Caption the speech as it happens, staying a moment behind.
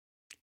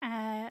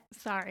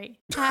Sorry.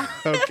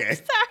 Okay.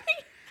 Sorry.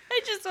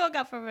 I just woke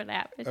up from a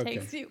nap. It Okay.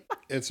 takes you.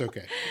 It's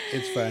okay.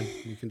 It's fine.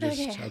 You can just,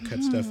 Okay. I'll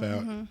cut stuff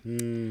out.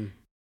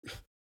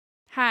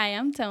 Hi,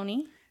 I'm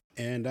Tony.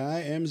 And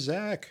I am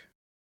Zach.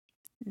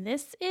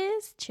 This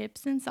is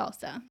Chips and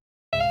Salsa.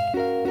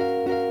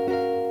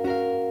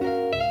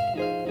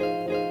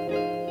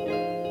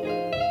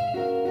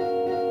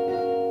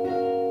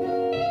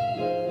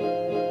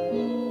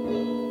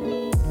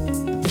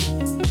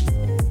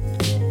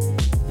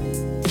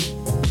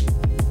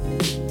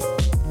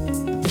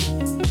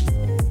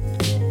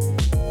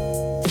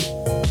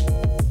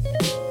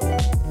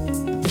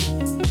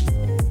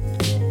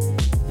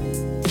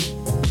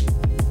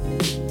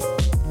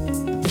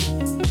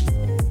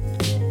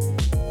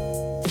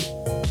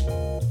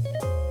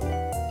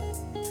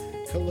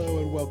 Hello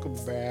and welcome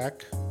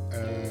back.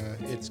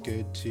 It's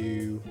good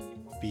to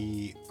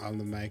be on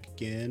the mic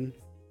again.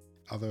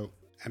 Although,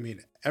 I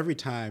mean, every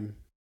time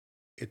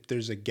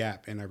there's a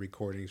gap in our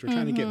recordings. We're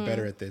trying to get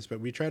better at this, but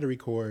we try to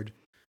record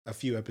a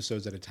few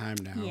episodes at a time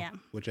now,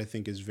 which I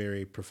think is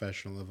very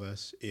professional of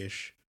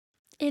us-ish.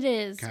 It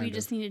is. Kind we of.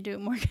 just need to do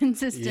it more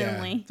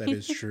consistently. Yeah, that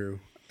is true.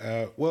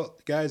 Well,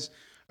 guys,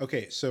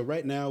 okay, so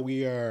right now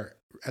we are,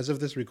 as of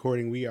this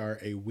recording, we are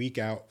a week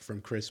out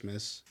from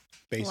Christmas,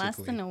 basically. Less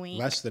than a week.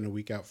 Less than a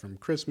week out from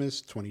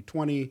Christmas,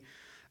 2020.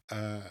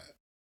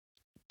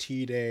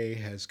 T-Day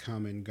has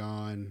come and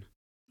gone.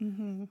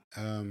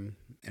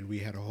 And we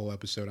had a whole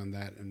episode on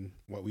that and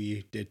what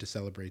we did to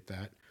celebrate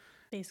that.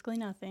 Basically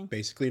nothing.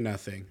 Basically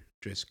nothing.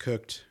 Just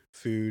cooked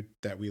food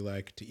that we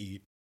like to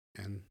eat,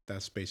 and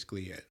that's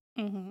basically it.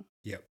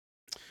 Yep.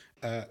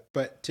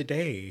 But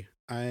today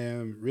I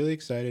am really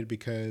excited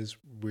because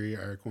we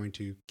are going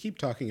to keep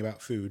talking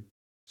about food,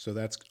 so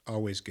that's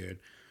always good.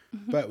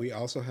 But we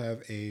also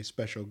have a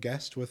special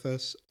guest with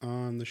us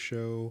on the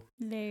show.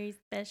 Very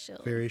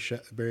special. Very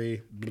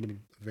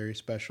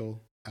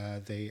special.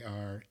 They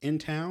are in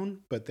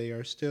town, but they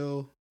are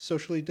still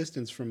socially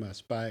distanced from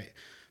us by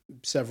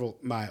several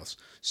miles.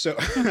 So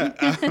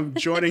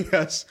joining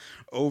us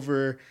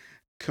over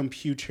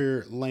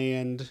computer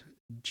land,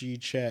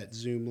 G-Chat,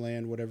 Zoom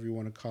land, whatever you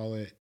want to call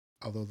it,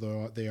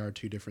 although they are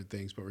two different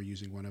things, but we're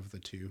using one of the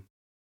two.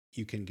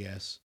 You can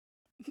guess.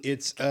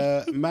 It's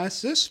my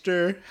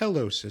sister.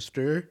 Hello,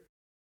 sister.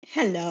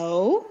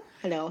 Hello.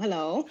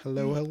 Hello.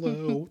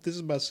 This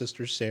is my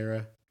sister,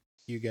 Sarah.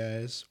 You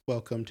guys,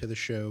 welcome to the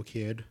show,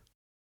 kid.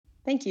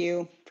 Thank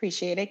you.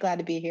 Appreciate it. Glad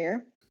to be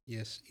here.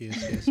 Yes,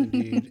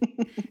 indeed.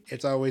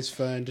 It's always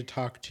fun to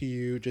talk to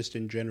you just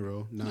in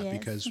general, not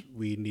because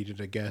we needed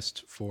a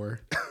guest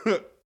for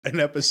an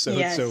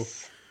episode, so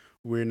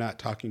we're not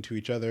talking to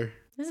each other.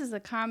 This is a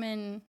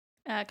common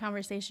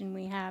conversation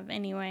we have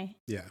anyway.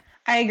 Yeah.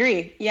 I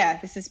agree. Yeah,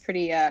 this is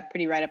pretty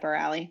right up our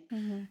alley.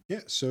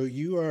 Yeah, so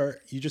you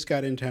just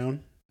got in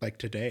town like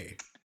today.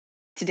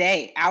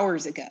 Today,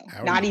 hours ago.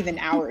 Not even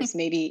hours,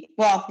 maybe.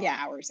 Well, yeah,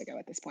 hours ago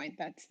at this point.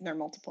 There are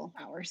multiple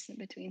hours in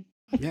between.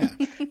 Yeah.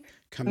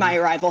 My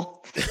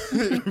arrival.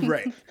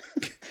 Right.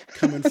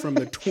 Coming from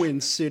the Twin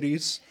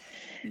Cities.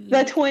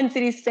 The Twin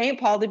Cities, St.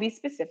 Paul to be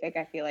specific.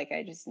 I feel like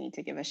I just need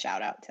to give a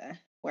shout out to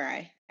where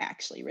I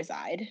actually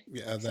reside.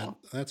 Yeah,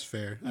 that's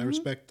fair. I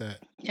respect that.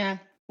 Yeah,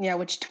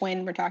 which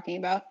twin we're talking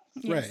about.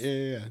 Right,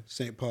 yeah.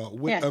 St. Paul.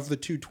 Of the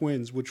two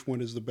twins, which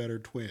one is the better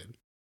twin?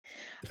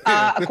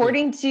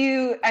 According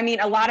to,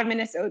 a lot of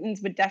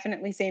Minnesotans would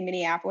definitely say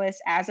Minneapolis.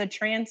 As a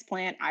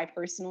transplant, I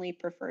personally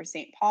prefer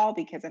St. Paul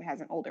because it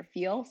has an older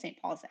feel. St.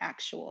 Paul is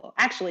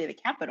actually the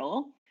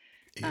capital.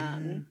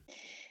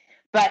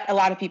 But a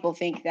lot of people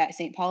think that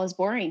St. Paul is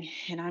boring.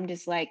 And I'm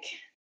just like,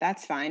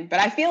 that's fine. But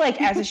I feel like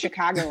as a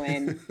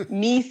Chicagoan,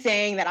 me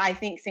saying that I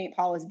think St.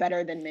 Paul is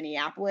better than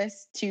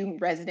Minneapolis to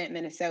resident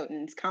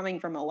Minnesotans coming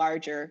from a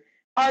larger,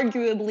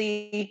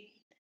 arguably,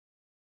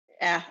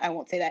 I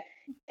won't say that,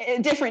 a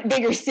different,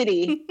 bigger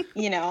city,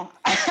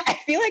 I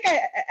feel like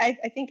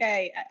I think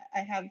I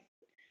have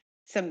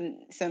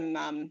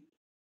some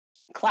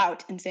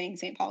clout in saying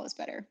St. Paul is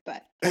better,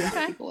 but a lot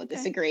of people would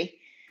disagree.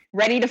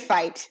 Ready to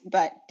fight,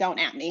 but don't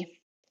at me.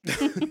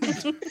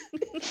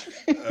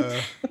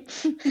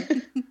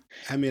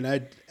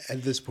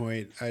 At this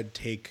point, I'd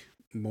take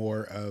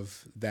more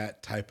of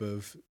that type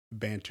of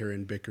banter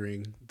and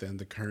bickering than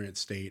the current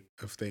state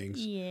of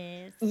things.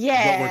 Yes.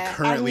 Yeah. What we're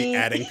currently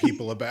adding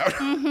people about.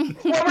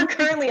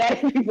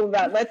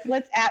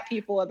 Let's at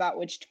people about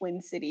which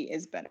Twin City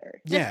is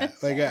better. Yeah,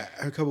 like a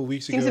couple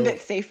weeks ago. Seems a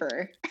bit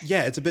safer.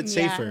 Yeah, it's a bit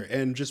safer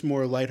and just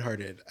more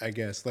lighthearted, I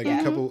guess. Like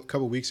a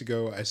couple weeks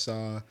ago, I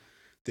saw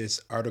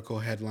this article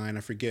headline.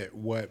 I forget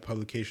what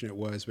publication it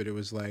was, but it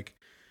was like,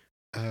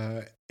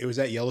 it was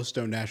at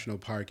Yellowstone National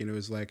Park, and it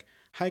was like,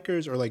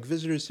 hikers or like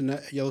visitors to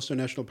Yellowstone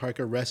National Park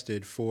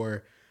arrested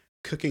for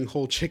cooking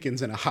whole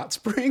chickens in a hot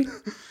spring.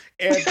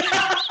 And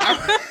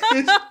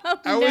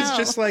I was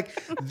just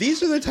like,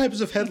 these are the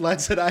types of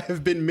headlines that I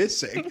have been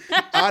missing.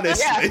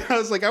 Honestly, I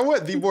was like, I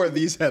want more of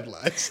these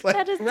headlines. Like,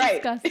 that is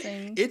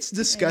disgusting. It's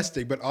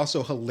disgusting, but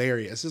also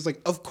hilarious. It's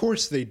like, of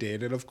course they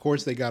did, and of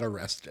course they got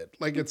arrested.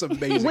 Like, it's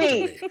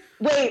amazing.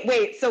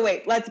 Wait. So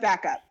let's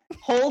back up.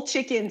 Whole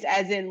chickens,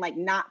 as in like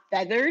not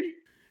feathered,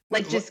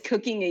 like just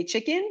cooking a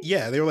chicken.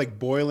 Yeah, they were like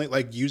boiling,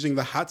 like using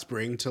the hot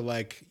spring to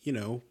like,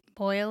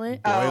 Boil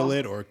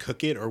it. or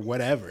cook it or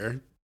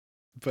whatever.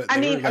 But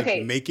they were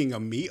like making a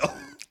meal.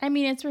 I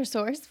mean, it's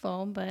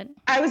resourceful, but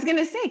I was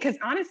gonna say, because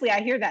honestly,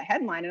 I hear that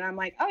headline and I'm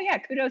like, oh yeah,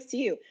 kudos to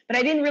you. But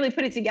I didn't really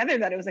put it together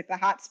that it was like the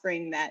hot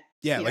spring that.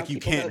 Yeah, you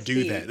can't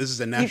do that. This is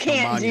a national you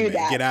can't monument. Do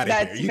that. Get out of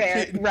That's here.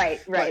 That's fair.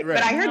 Right.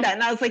 But I heard that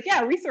and I was like,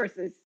 yeah,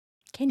 resources.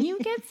 Can you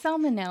get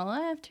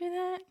salmonella after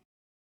that?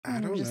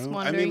 I'm just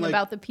wondering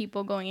about the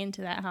people going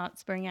into that hot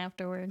spring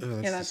afterwards.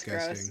 Oh, that's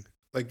disgusting. Gross.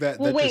 Like that.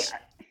 Well, wait.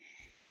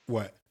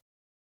 What?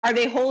 Are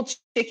they whole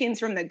chickens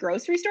from the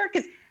grocery store?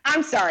 Because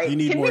I'm sorry. You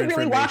need Can more we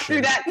really walk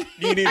through that?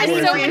 You need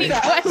more so many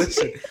questions.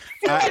 Listen,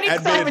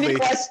 admittedly,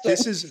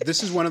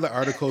 this is one of the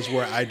articles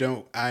where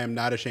I am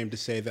not ashamed to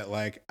say that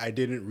like I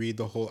didn't read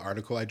the whole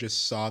article. I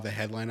just saw the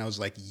headline. I was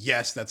like,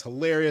 yes, that's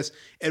hilarious,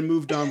 and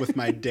moved on with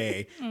my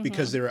day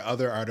because there are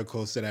other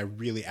articles that I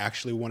really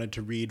actually wanted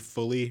to read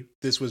fully.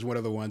 This was one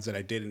of the ones that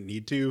I didn't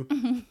need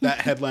to. That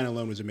headline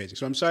alone was amazing.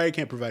 So I'm sorry I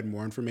can't provide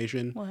more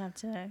information. We'll have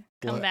to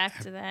come back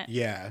to that.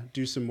 Yeah,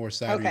 do some more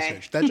side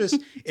research.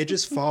 It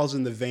just falls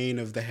in the vein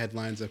of the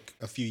headlines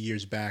a few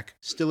years back,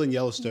 still in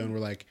Yellowstone, where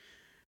like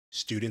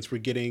students were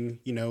getting,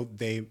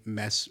 they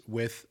mess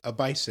with a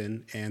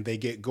bison and they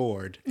get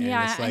gored. And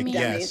it's like,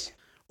 yes.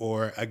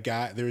 Or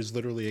there's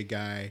literally a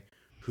guy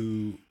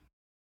who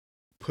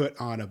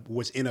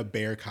was in a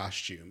bear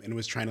costume and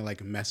was trying to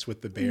like mess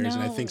with the bears.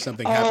 No. And I think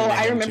something happened to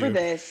him. I remember too.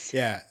 This.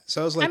 Yeah.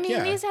 So I was like,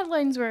 these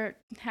headlines were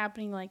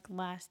happening like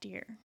last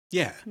year.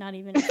 Yeah. Not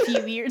even a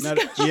few years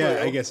ago.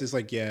 Yeah, I guess it's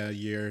like, a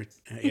year.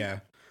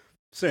 Yeah.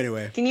 So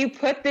anyway, can you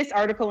put this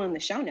article in the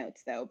show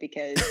notes though?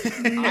 Because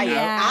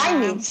I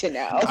need to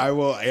know. I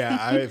will.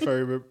 Yeah, if I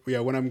remember,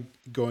 when I'm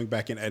going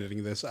back and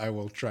editing this, I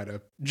will try to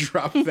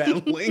drop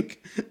that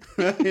link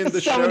in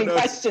the show notes. So many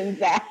questions,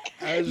 Zach.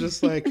 I was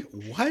just like,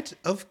 what?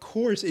 Of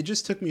course, it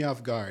just took me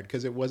off guard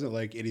because it wasn't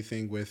like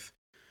anything with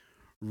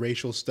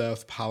racial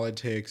stuff,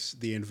 politics,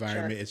 the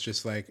environment. Sure. It's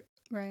just like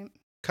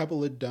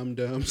couple of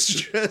dum-dums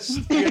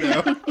just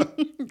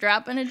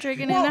dropping a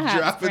chicken in the hot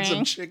dropping spring.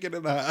 Some chicken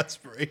in the hot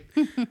spring.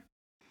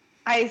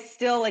 I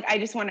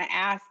just want to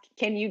ask,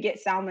 can you get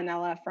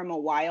salmonella from a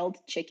wild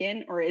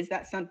chicken, or is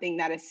that something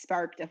that is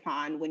sparked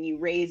upon when you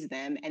raise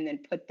them and then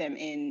put them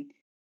in,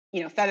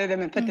 feather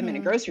them and put them in a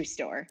grocery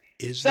store?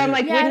 I'm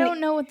like, I don't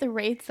know what the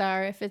rates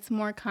are, if it's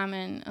more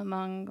common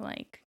among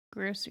like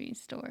grocery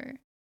store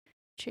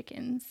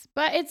chickens,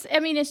 but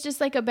it's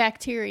just like a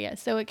bacteria,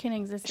 so it can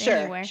exist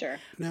anywhere. Sure.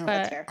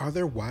 Now, are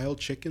there wild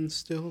chickens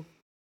still?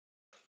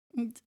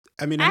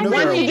 I mean, I know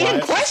there are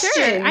wild.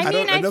 Sure. I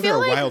feel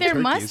like there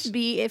must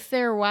be if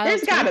there are wild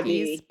turkeys. Gotta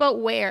be. But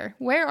where?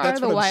 Where are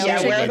the wild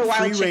chickens? Where are the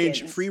wild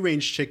chickens? Free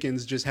range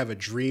chickens just have a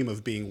dream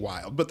of being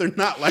wild, but they're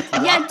not like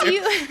wild. Yeah. Do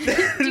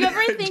you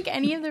ever think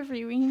any of the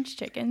free range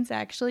chickens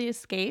actually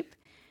escape?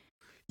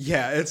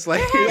 Yeah, it's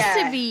like there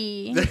has to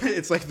be.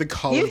 It's like the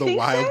Call of the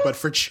Wild, but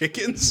for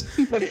chickens.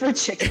 But for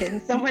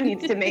chickens, someone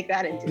needs to make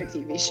that into a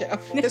TV show.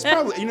 It's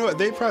probably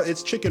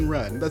it's Chicken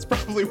Run. That's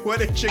probably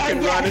what a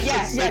Chicken Run is.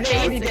 Yeah, they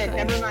already did.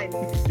 Never mind.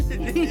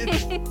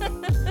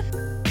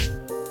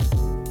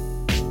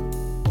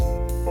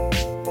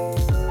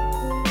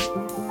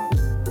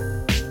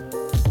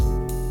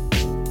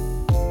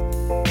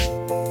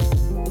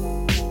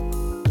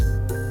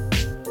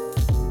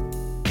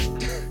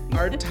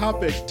 Our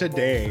topic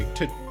today,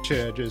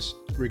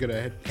 we're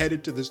gonna head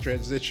into this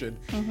transition.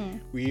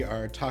 We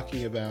are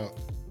talking about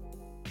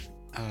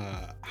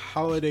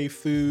holiday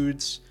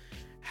foods,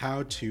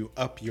 how to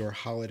up your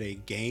holiday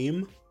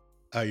game,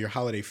 your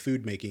holiday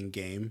food making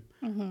game.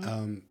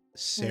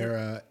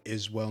 Sarah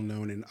is well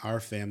known in our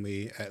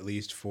family, at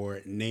least,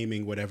 for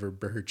naming whatever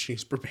bird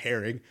she's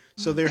preparing.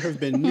 So there have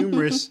been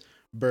numerous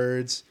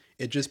birds.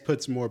 It just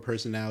puts more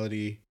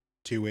personality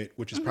to it,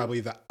 which is probably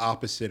the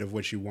opposite of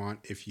what you want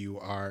if you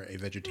are a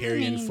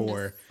vegetarian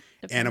for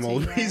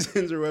animal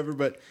reasons or whatever.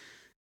 But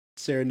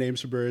Sarah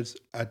names for birds,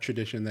 a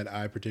tradition that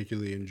I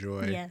particularly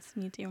enjoy. Yes,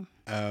 me too.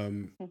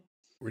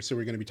 We're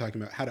going to be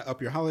talking about how to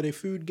up your holiday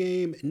food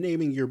game,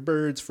 naming your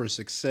birds for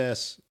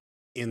success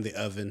in the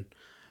oven,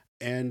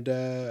 and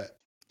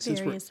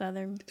various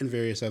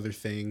other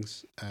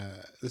things.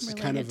 This is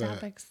kind of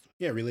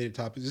related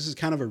topics. This is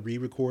kind of a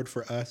re-record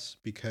for us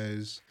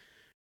because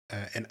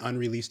an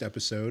unreleased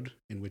episode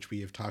in which we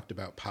have talked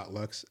about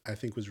potlucks, I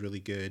think, was really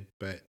good,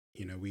 but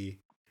we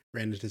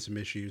ran into some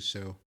issues,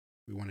 so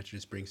we wanted to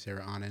just bring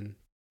Sarah on and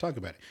talk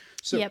about it.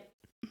 So let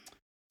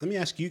me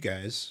ask you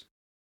guys,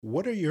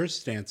 what are your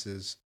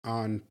stances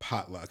on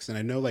potlucks? And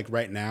I know like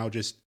right now,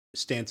 just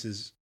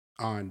stances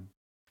on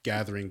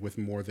gathering with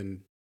more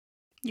than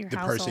your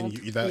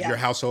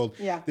household.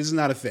 Yeah. This is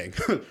not a thing,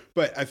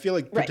 but I feel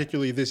like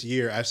particularly this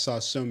year, I saw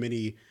so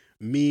many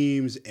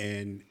memes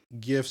and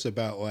GIFs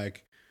about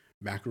like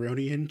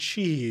macaroni and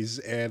cheese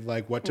and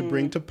like what to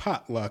bring to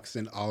potlucks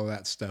and all of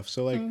that stuff.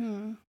 So like,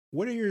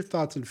 what are your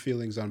thoughts and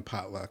feelings on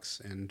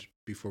potlucks? And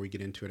before we get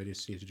into it, I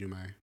just need to do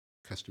my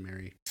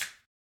customary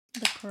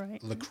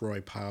LaCroix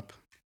pop.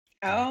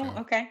 There we Oh,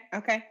 go.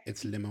 okay.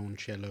 It's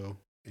limoncello,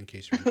 in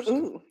case you're interested.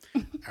 Ooh,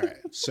 All right.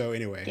 So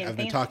anyway, getting I've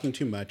been fancy. talking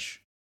too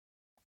much.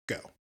 Go.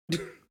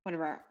 What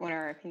are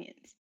our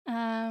opinions?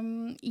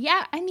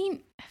 Yeah, I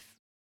mean,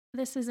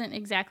 this isn't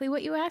exactly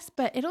what you asked,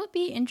 but it'll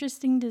be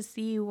interesting to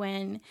see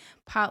when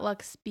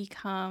potlucks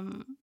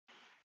become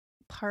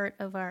part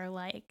of our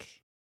like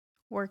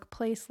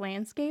workplace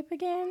landscape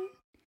again.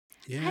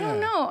 Yeah. I don't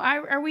know.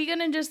 Are we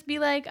gonna just be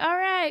like, all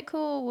right,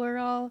 cool, we're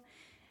all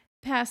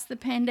past the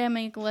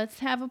pandemic, let's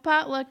have a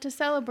potluck to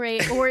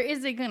celebrate, or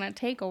is it gonna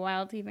take a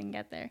while to even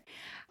get there?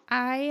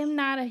 I am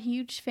not a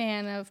huge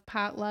fan of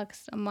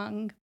potlucks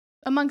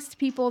amongst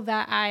people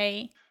that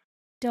I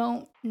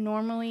don't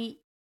normally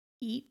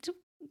eat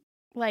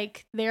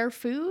like their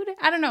food.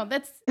 I don't know.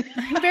 That's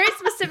very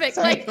specific.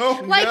 Like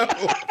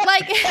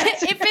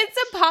if it's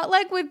a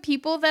potluck with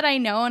people that I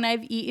know and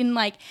I've eaten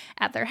like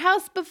at their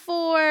house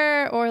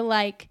before, or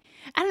like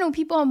I don't know,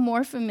 people I'm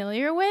more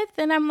familiar with,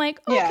 and I'm like,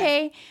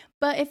 okay. Yeah.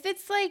 But if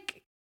it's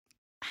like,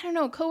 I don't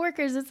know,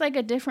 coworkers, it's like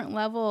a different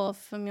level of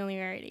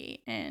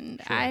familiarity,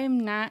 and sure. I'm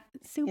not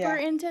super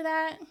into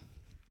that.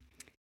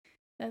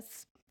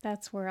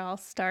 That's where I'll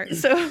start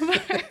so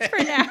far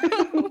for now.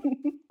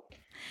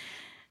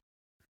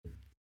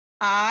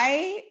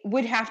 I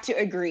would have to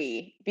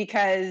agree,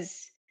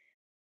 because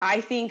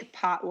I think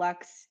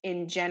potlucks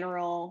in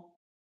general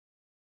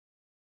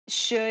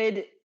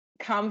should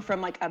come from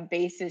like a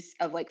basis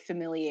of like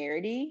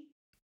familiarity.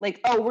 Like,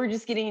 oh, we're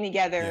just getting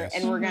together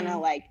and we're gonna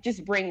like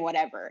just bring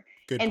whatever.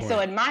 Good and point. So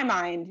in my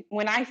mind,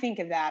 when I think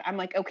of that, I'm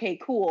like, okay,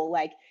 cool.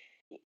 Like,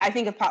 I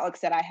think of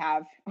potlucks that I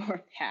have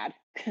or had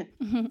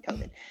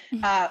COVID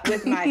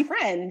with my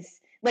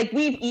friends. Like,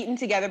 we've eaten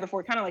together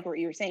before, kind of like what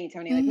you were saying,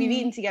 Tony. Like, we've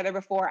eaten together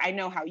before. I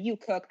know how you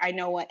cook. I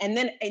know what, and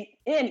then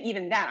and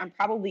even that, I'm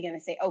probably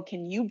gonna say, oh,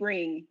 can you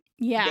bring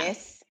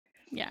this?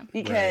 Yeah,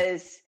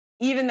 because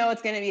even though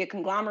it's going to be a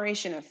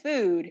conglomeration of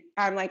food,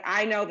 I'm like,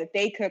 I know that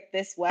they cook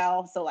this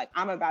well, so like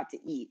I'm about to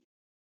eat.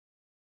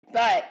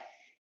 But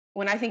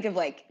when I think of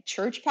like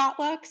church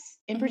potlucks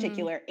in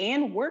particular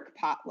and work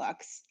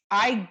potlucks,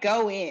 I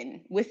go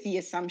in with the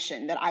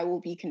assumption that I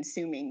will be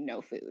consuming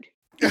no food.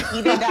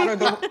 Either that or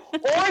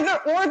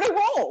the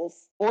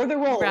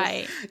rolls.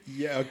 Right.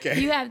 Yeah, okay.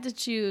 You have to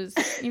choose.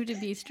 You have to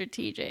be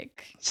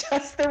strategic.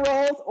 Just the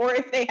rolls, or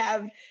if they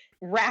have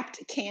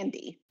wrapped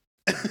candy.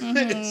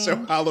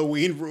 So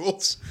Halloween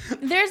rules.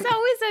 There's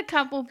always a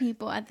couple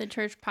people at the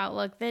church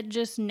potluck that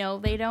just know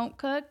they don't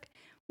cook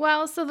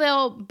well, so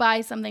they'll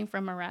buy something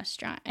from a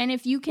restaurant. And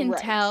if you can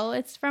tell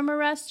it's from a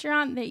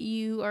restaurant that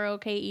you are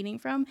okay eating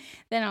from,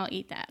 then I'll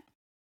eat that.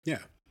 Yeah.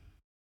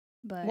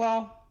 But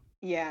well,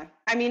 yeah.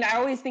 I mean, I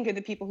always think of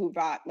the people who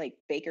bought like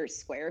Baker's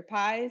Square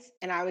pies,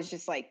 and I was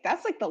just like,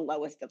 that's like the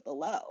lowest of the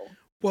low.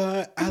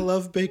 What? I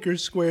love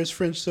Baker's Square's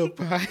French soap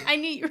pie. I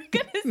knew you were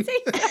going to say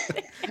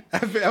that.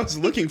 I was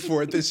looking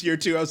for it this year,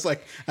 too. I was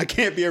like, I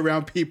can't be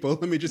around people.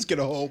 Let me just get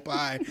a whole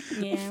pie.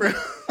 Yeah.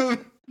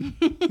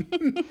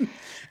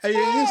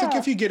 It's like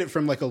if you get it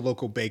from like a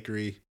local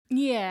bakery.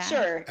 Yeah.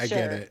 Sure. I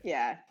get it.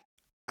 Yeah.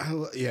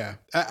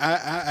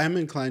 I'm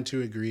inclined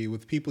to agree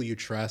with people you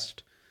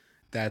trust.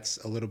 That's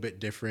a little bit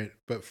different.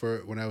 But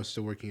for when I was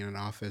still working in an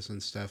office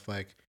and stuff,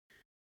 like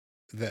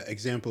the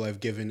example I've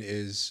given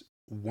is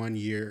 1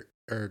 year,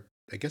 or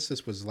I guess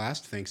this was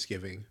last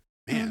Thanksgiving.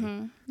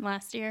 Man.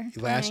 Last year,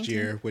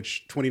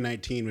 which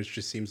 2019, which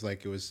just seems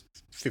like it was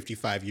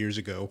 55 years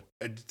ago.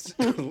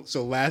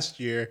 So last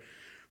year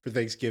for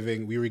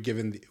Thanksgiving, we were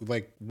given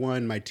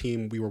my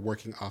team, we were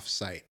working off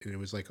site, and it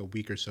was like a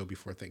week or so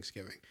before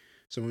Thanksgiving.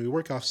 So when we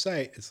work off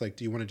site, it's like,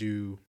 do you want to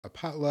do a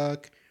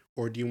potluck,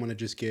 or do you want to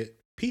just get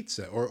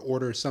pizza or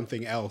order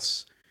something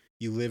else?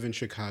 You live in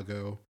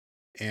Chicago,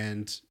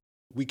 and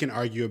we can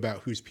argue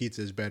about whose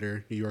pizza is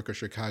better, New York or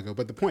Chicago.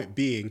 But the point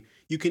being,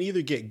 you can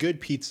either get good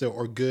pizza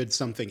or good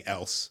something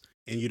else,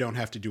 and you don't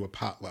have to do a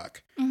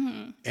potluck.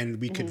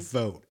 And we could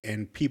vote,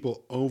 and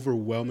people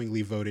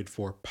overwhelmingly voted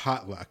for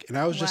potluck. And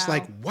I was just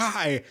like,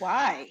 why?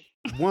 Why?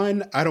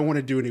 One, I don't want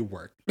to do any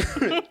work.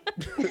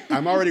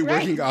 I'm already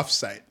working off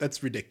site.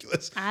 That's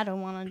ridiculous. I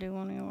don't want to do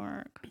any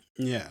work.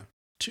 Yeah.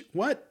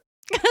 What?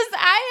 Because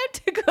I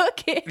have to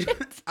cook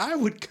it. I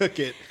would cook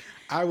it.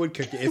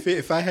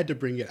 If I had to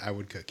bring it, I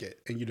would cook it,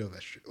 and you know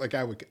that's true. Like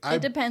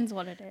it depends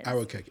what it is. I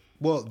would cook it.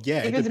 Well,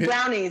 yeah. If it's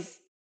brownies.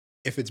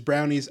 If it's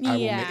brownies, I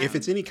will. If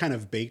it's any kind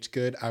of baked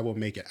good, I will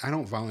make it. I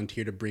don't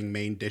volunteer to bring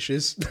main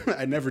dishes.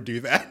 I never do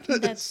that.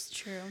 That's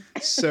true.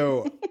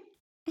 So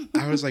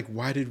I was like,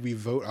 why did we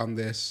vote on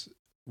this?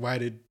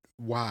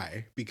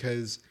 Why?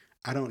 Because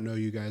I don't know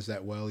you guys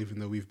that well, even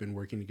though we've been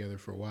working together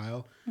for a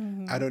while.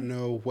 I don't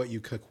know what you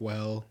cook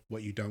well,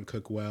 what you don't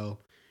cook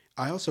well.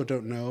 I also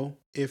don't know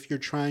if you're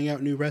trying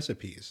out new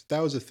recipes.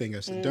 That was the thing I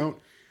said.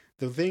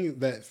 The thing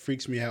that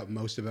freaks me out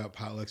most about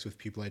potlucks with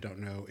people I don't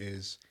know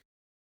is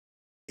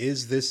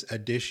this a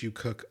dish you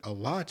cook a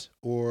lot,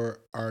 or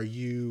are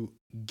you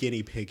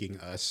guinea pigging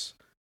us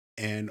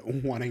and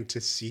wanting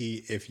to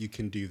see if you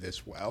can do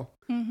this well?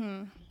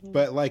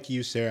 But like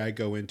you, Sarah, I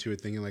go into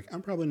it thinking like,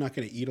 I'm probably not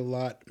going to eat a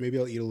lot. Maybe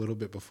I'll eat a little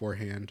bit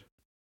beforehand,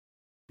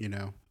 you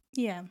know?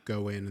 Yeah.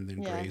 go in and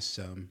then graze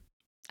some.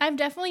 I've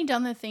definitely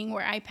done the thing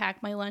where I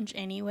pack my lunch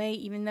anyway,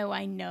 even though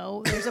I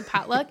know there's a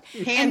potluck.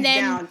 Hands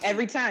down,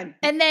 every time.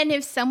 And then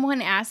if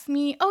someone asks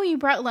me, oh, you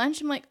brought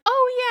lunch? I'm like,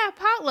 oh, yeah,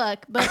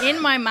 potluck. But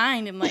in my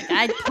mind, I'm like,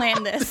 I'd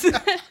planned this.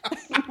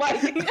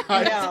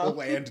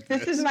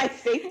 This is my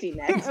safety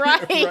net.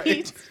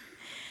 Right.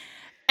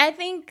 I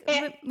think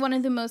one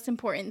of the most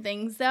important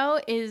things, though,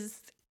 is,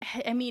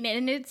 I mean,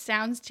 and it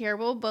sounds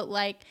terrible, but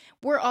like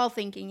we're all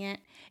thinking it,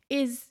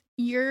 is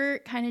your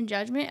kind of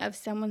judgment of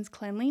someone's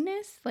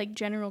cleanliness, like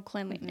general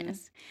cleanliness.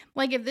 Mm-hmm.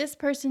 Like if this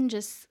person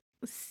just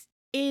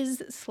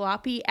is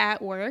sloppy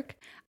at work,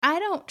 I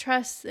don't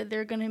trust that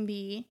they're going to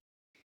be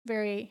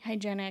very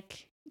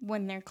hygienic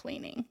when they're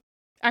cooking.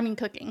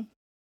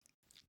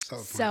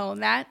 So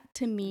that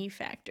to me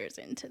factors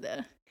into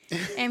the,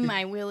 am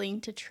I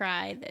willing to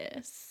try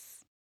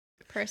this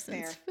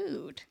person's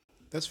food?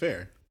 That's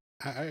fair.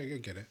 I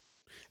get it.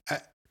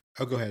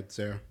 Go ahead,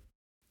 Sarah.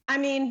 I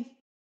mean,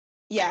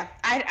 yeah,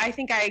 I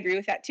think I agree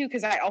with that too,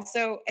 because I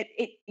also,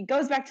 it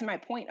goes back to my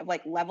point of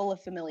like level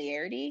of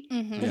familiarity,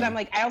 because I'm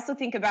like, I also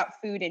think about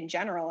food in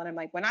general, and I'm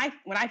like, when I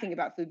think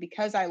about food,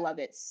 because I love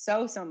it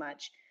so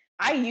much,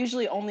 I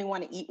usually only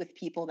want to eat with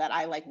people that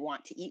I like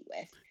want to eat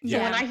with. Yeah.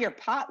 So when I hear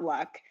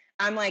potluck,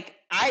 I'm like,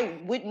 I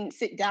wouldn't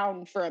sit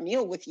down for a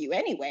meal with you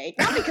anyway,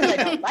 not because I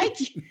don't like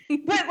you,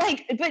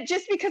 but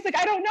just because like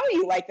I don't know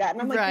you like that,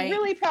 and I'm like,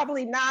 really,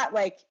 probably not.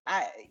 Like,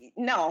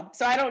 no,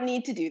 so I don't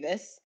need to do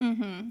this.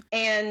 Mm-hmm.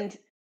 And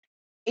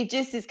it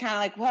just is kind of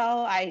like,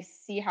 well, I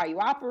see how you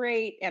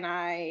operate, and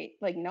I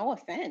like, no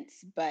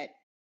offense, but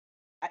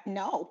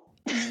no.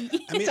 I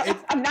mean, so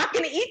I'm not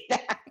going to eat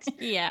that.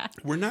 Yeah.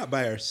 We're not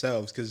by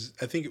ourselves, because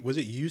I think, was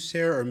it you,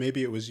 Sarah, or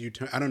maybe it was you?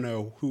 I don't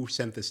know who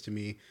sent this to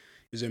me.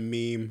 It was a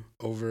meme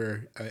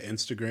over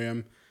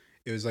Instagram.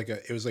 It was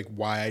like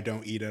why I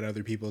don't eat at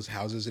other people's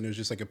houses, and it was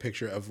just like a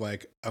picture of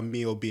like a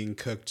meal being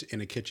cooked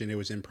in a kitchen. It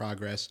was in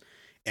progress,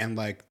 and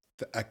like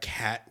a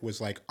cat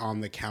was like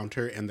on the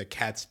counter, and the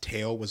cat's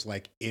tail was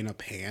like in a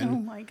pan. Oh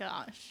my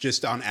gosh!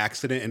 Just on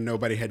accident, and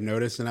nobody had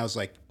noticed. And I was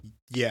like,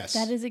 yes,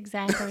 that is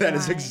exactly that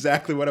is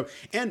exactly what I'm.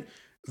 And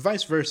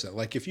vice versa.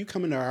 Like if you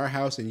come into our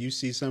house and you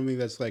see something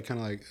that's like kind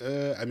of like,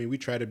 I mean,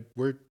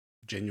 we're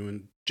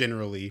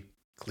generally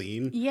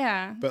clean.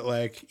 Yeah. But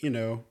like, you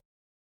know,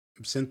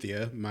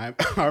 Cynthia,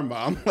 our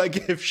mom,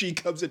 like if she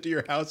comes into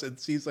your house and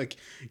sees like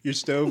your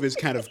stove is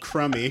kind of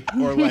crummy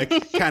or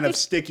like kind of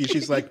sticky,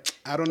 she's like,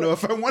 I don't know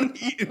if I want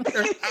to eat in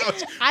your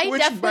house. I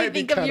definitely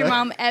think of your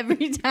mom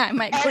every time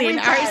I clean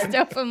our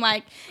stove. I'm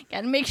like,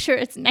 gotta make sure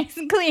it's nice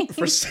and clean.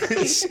 For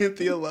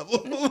Cynthia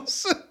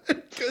levels.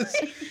 Because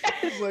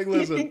it's like,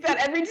 listen. You think that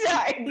every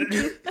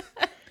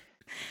time.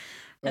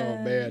 Oh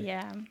man.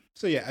 Yeah.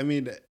 So yeah, I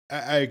mean,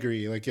 I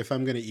agree. Like if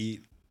I'm gonna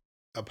eat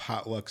a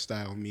potluck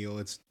style meal,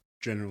 it's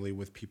generally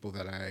with people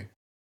that I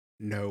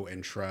know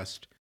and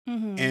trust.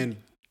 Mm-hmm. And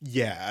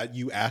yeah,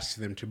 you ask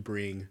them to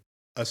bring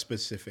a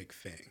specific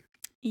thing.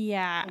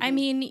 Yeah. Mm-hmm. I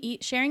mean,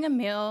 sharing a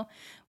meal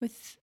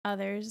with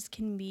others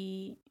can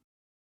be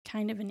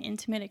kind of an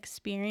intimate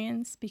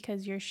experience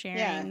because you're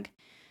sharing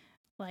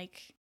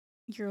like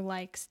your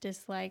likes,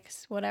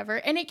 dislikes, whatever.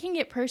 And it can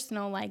get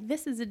personal. Like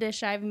this is a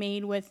dish I've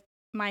made with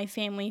my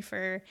family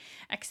for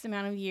X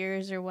amount of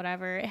years or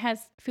whatever.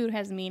 Food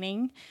has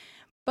meaning.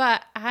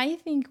 But I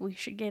think we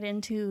should get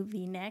into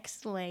the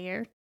next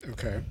layer.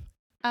 Okay.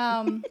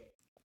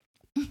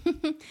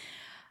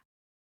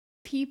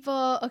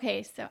 People,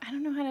 okay, so I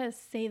don't know how to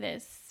say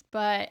this,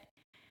 but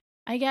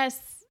I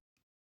guess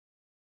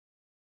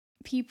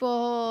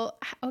people,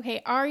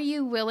 okay, are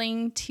you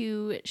willing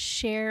to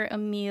share a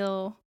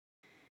meal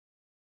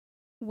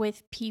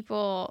with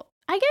people?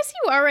 I guess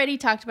you already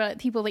talked about it,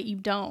 people that you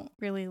don't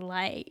really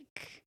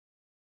like.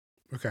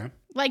 Okay.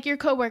 Like your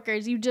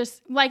coworkers, you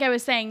just, like I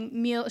was saying,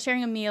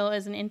 sharing a meal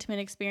is an intimate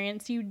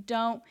experience. You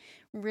don't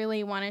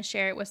really want to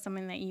share it with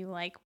someone that you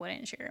like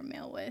wouldn't share a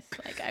meal with.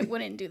 Like I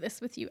wouldn't do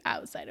this with you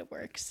outside of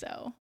work.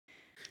 So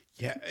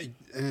yeah,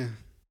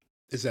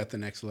 is that the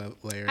next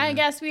layer? I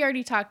guess we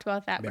already talked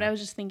about that, but I was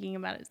just thinking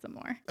about it some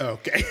more.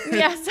 Okay.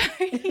 Yeah,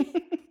 sorry.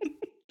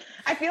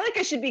 I feel like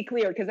I should be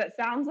clear because that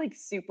sounds like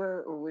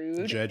super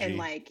rude judgy. And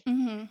like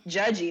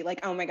judgy. Like,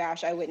 oh my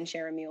gosh, I wouldn't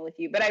share a meal with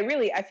you. But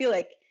I feel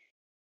like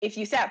if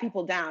you sat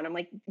people down, I'm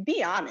like,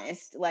 be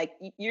honest. Like,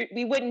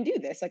 we wouldn't do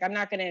this. Like, I'm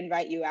not going to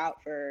invite you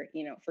out for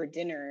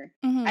dinner.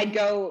 Mm-hmm. I'd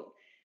go.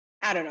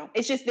 I don't know.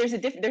 It's just there's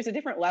a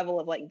different level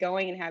of like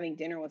going and having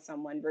dinner with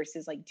someone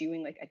versus like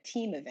doing like a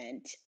team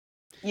event.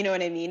 You know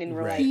what I mean? And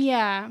we're like,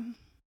 yeah.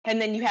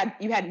 And then you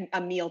had a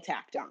meal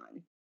tacked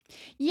on.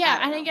 Yeah,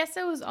 and I guess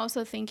I was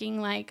also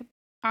thinking like,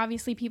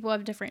 obviously people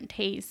have different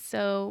tastes.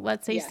 So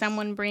let's say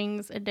someone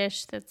brings a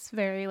dish that's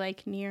very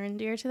like near and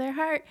dear to their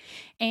heart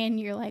and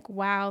you're like,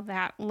 wow,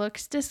 that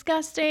looks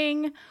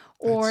disgusting,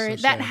 or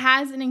that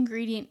has an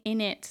ingredient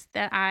in it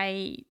that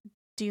I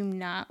do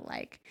not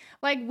like.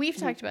 Like we've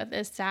talked about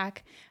this,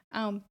 Zach.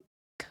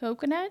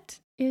 Coconut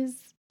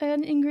is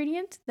an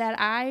ingredient that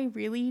I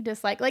really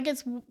dislike. Like,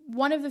 it's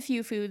one of the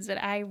few foods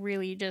that I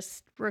really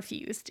just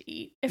refuse to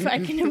eat if I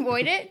can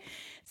avoid it.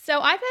 So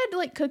I've had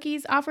like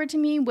cookies offered to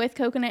me with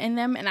coconut in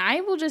them, and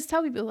I will just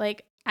tell people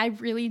like, I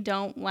really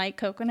don't like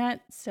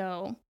coconut,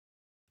 so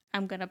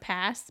I'm gonna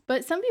pass.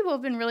 But some people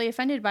have been really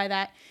offended by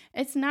that.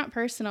 It's not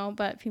personal,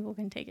 but people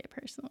can take it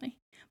personally.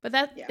 But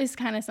that is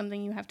kind of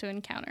something you have to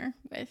encounter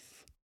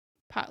with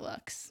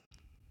potlucks.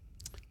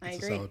 I That's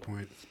agree. a solid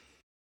point.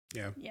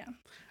 Yeah. Yeah.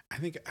 I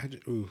think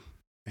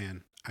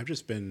I've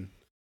just been,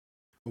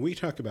 when we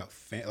talk about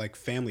like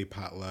family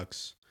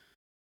potlucks,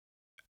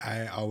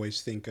 I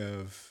always think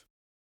of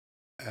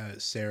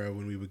Sarah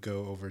when we would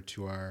go over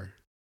to our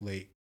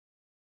late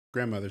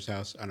grandmother's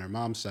house on our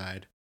mom's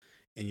side,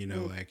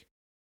 and like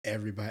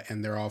everybody,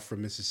 and they're all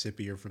from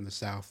Mississippi or from the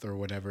South or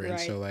whatever, and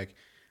so like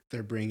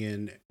they're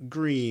bringing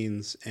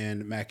greens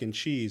and mac and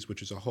cheese,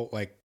 which is a whole,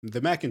 like, the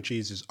mac and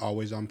cheese is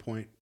always on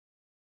point.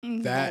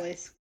 That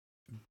Always.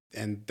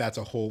 And that's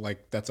a whole,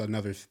 like, that's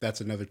another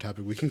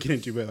topic we can get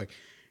into, but like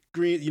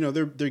green,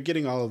 they're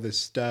getting all of this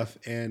stuff,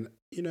 and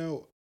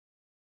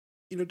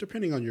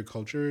depending on your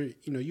culture,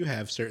 you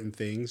have certain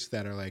things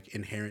that are like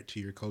inherent to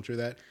your culture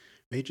that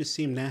may just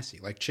seem nasty,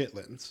 like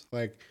chitlins.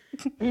 Like,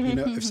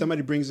 if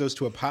somebody brings those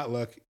to a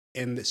potluck,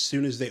 and as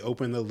soon as they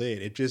open the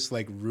lid, it just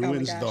like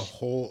ruins the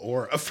whole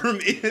aura for me.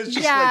 It's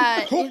just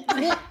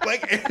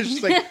like it's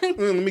just like,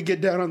 let me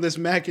get down on this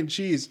mac and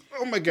cheese.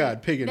 Oh my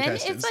God, pig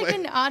intestines. It's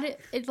like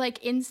it's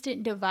like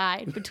instant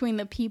divide between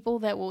the people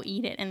that will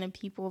eat it and the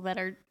people that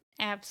are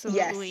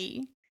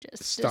absolutely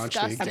just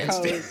staunchly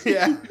disgusted. against it.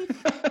 Yeah.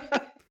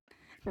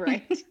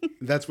 Right.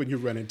 That's when you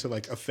run into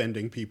like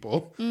offending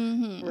people.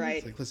 Mm-hmm. Right.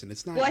 It's like, listen,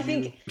 it's not. Well, I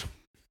think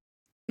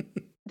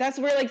that's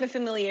where like the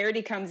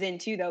familiarity comes in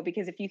too, though,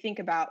 because if you think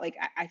about, like,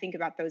 I think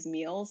about those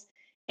meals,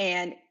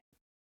 and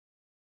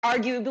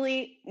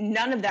arguably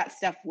none of that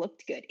stuff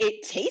looked good.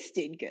 It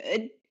tasted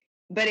good,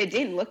 but it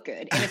didn't look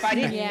good. And if I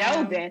didn't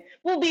know then,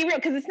 we'll be real,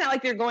 because it's not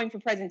like they're going for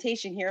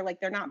presentation here. Like,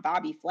 they're not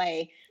Bobby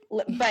Flay,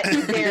 but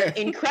they're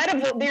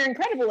incredible. They're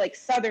incredible, like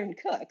Southern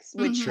cooks,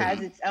 which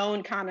has its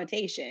own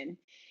connotation.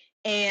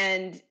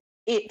 And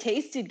it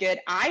tasted good.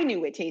 I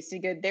knew it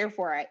tasted good,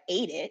 therefore I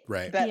ate it.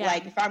 Right. But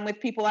like, if I'm with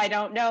people I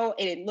don't know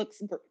and it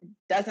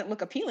doesn't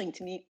look appealing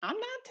to me, I'm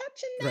not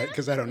touching that. Right,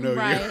 because I don't know you.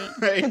 Right.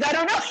 Because I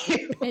don't know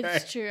you.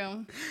 It's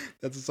true.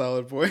 That's a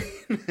solid point.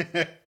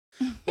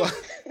 Well,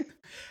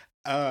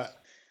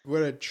 we're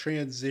going to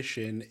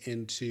transition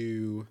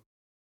into,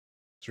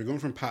 so we're going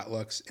from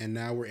potlucks, and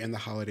now we're in the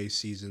holiday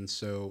season.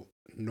 So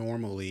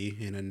normally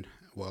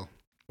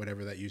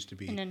whatever that used to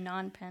be. In a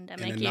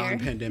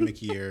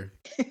non-pandemic year,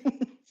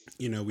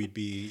 we'd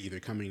be either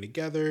coming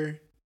together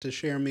to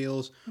share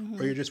meals,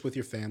 or you're just with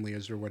your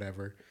families or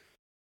whatever.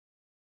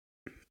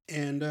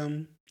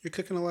 And you're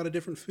cooking a lot of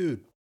different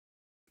food.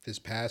 This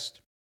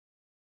past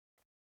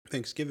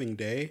Thanksgiving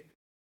Day,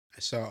 I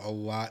saw a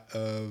lot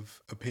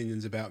of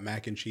opinions about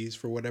mac and cheese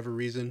for whatever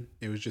reason.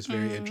 It was just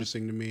very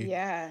interesting to me.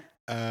 Yeah.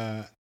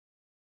 And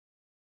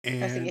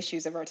pressing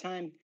issues of our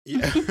time.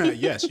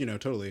 Yes,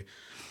 totally.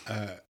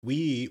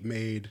 We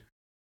made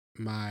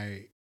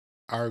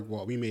our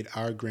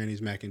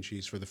granny's mac and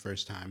cheese for the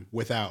first time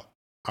without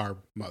our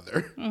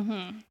mother.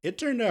 It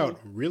turned out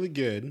really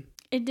good.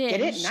 It did.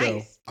 It is nice.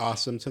 So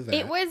awesome to that.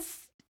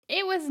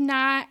 It was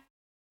not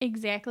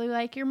exactly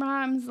like your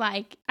mom's.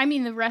 Like, I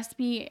mean, the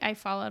recipe I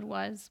followed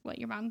was what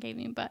your mom gave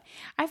me, but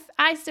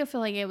I still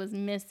feel like it was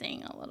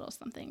missing a little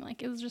something.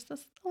 Like, it was just a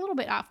little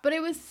bit off, but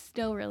it was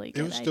still really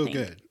good. It was still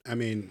good. I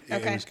mean,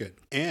 it was good.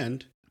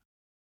 And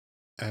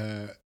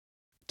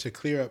to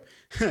clear up,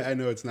 I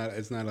know it's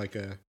not like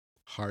a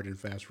hard and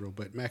fast rule,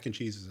 but mac and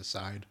cheese is a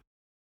side.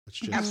 Let's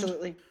just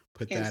absolutely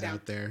put that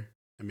out there.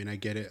 I mean, I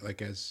get it.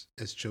 Like, as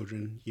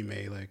children, you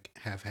may like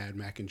have had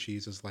mac and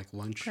cheese as like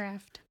lunch.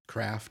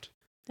 Kraft.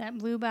 That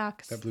blue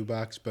box.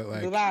 But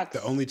like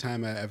the only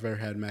time I ever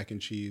had mac and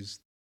cheese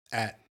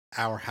at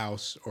our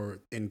house or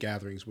in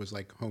gatherings was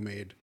like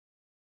homemade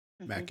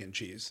mac and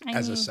cheese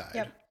as a side.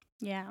 Yep.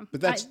 Yeah.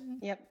 But that's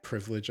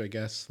privilege, I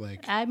guess.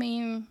 Like, I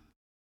mean,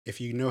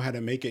 if you know how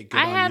to make it, good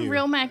I on had you.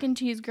 real mac and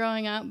cheese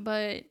growing up,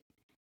 but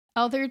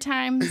other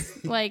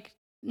times, like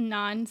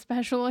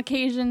non-special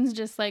occasions,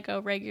 just like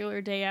a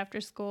regular day after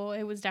school,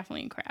 it was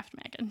definitely Kraft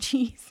mac and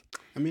cheese.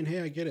 I mean,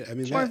 hey, I get it. I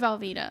mean, or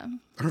Velveeta.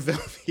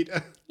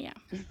 Yeah.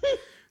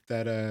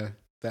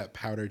 that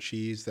powdered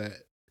cheese that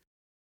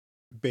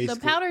basically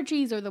the powdered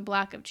cheese or the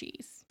block of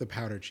cheese. The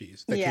powdered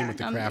cheese that came with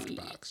the Kraft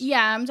box.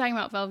 Yeah, I'm talking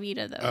about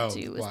Velveeta though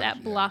too. Is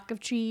that block of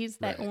cheese,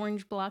 that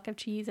orange block of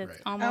cheese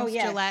that's almost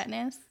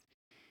gelatinous?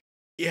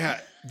 Yeah,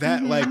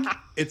 that like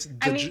it's.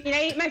 I mean, I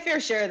ate my fair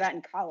share of that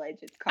in college.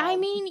 It's called. I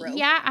mean,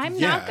 I'm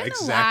not gonna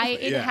lie.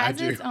 It has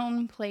its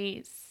own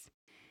place.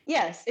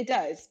 Yes, it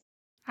does.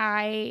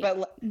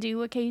 I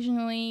do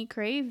occasionally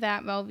crave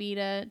that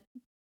Velveeta,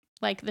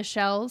 like the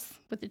shells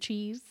with the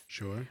cheese.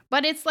 Sure.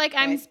 But it's like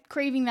I'm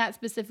craving that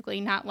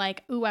specifically, not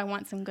like, ooh, I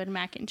want some good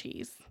mac and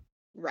cheese.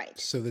 Right.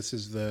 So this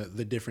is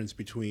the difference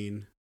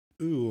between,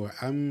 ooh,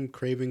 I'm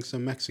craving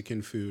some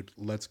Mexican food.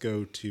 Let's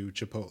go to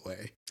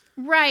Chipotle.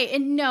 Right.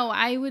 And no,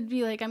 I would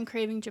be like, I'm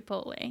craving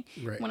Chipotle.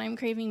 Right. When I'm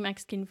craving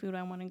Mexican food,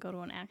 I want to go to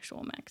an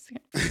actual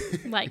Mexican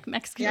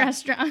Mexican Yeah.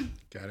 restaurant.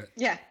 Got it.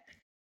 Yeah.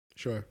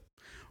 Sure.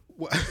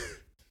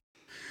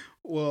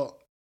 Well,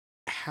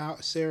 how,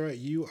 Sarah,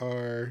 you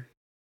are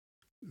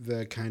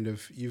the kind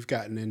of, you've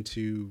gotten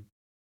into,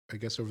 I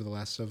guess, over the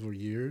last several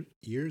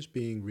years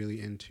being really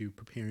into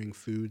preparing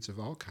foods of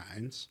all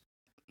kinds.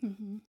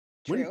 Mm-hmm.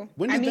 True.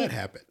 When did that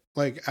happen?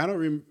 Like, I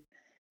don't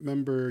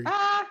remember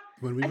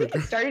when we I were. think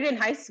it started in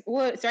high school.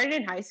 Well, it started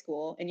in high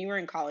school, and you were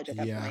in college at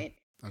that point.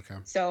 Okay.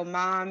 So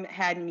mom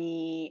had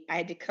me. I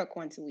had to cook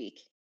once a week,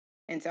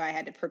 and so I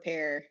had to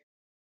prepare.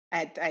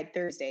 I had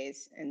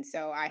Thursdays, and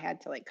so I had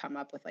to like come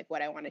up with like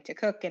what I wanted to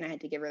cook, and I had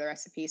to give her the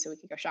recipe so we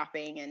could go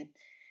shopping. And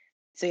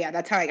so yeah,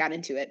 that's how I got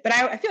into it. But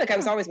I feel like I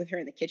was always with her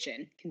in the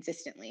kitchen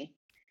consistently,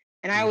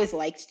 and I always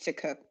liked to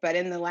cook. But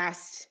in the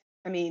last,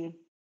 I mean,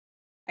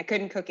 I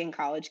couldn't cook in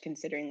college,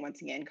 considering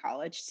once again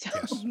college. So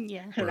Yes.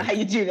 Yeah. I don't know how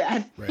you do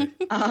that. Right.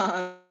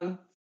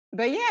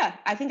 But yeah,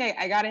 I think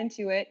I got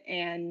into it,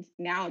 and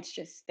now it's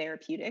just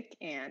therapeutic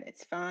and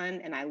it's fun,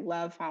 and I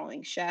love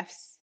following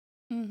chefs.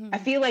 Mm-hmm. I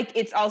feel like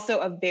it's also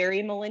a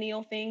very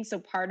millennial thing. So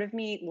part of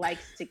me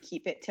likes to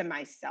keep it to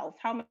myself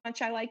how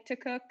much I like to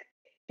cook,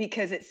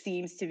 because it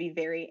seems to be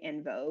very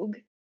in vogue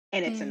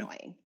and it's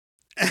annoying.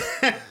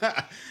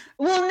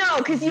 Well, no,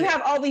 because you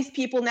have all these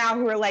people now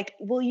who are like,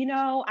 well, you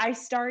know, I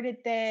started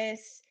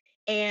this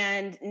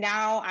and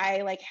now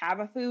I like have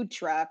a food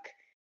truck,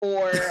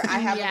 or I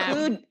have a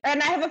food,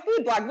 and I have a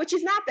food blog, which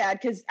is not bad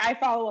because I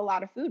follow a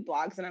lot of food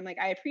blogs, and I'm like,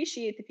 I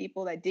appreciate the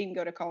people that didn't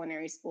go to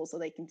culinary school so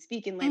they can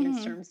speak in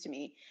layman's terms to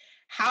me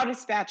how to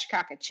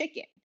spatchcock a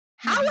chicken.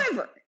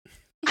 However,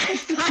 I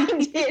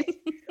find it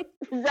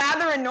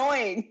rather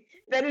annoying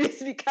that it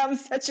has become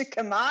such a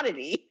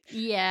commodity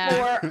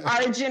for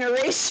our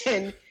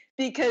generation,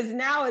 because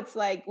now it's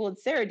like, well,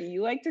 Sarah, do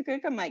you like to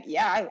cook? I'm like,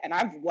 yeah, and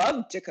I've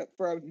loved to cook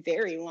for a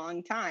very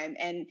long time.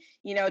 And,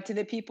 you know, to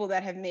the people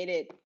that have made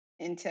it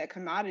into a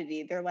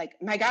commodity, they're like,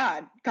 my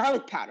God,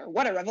 garlic powder,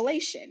 what a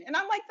revelation. And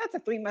I'm like, that's a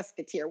Three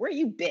Musketeer. Where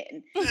you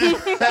been?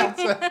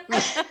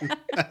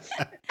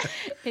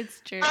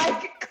 It's true.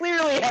 I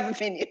clearly have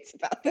opinions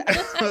about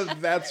that.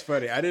 That's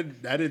funny. I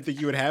didn't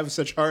think you would have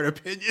such hard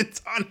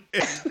opinions on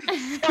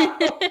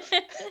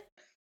it.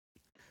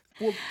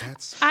 Well,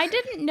 I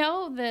didn't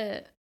know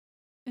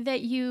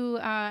that you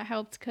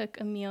helped cook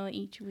a meal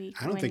each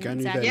week. I don't think I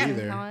knew Zach that was in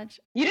either. college.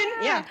 You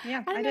didn't? Yeah,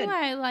 I don't know did.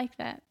 why I like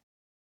that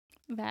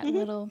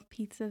little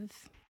piece of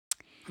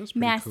That's pretty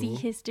massy cool.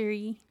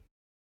 history.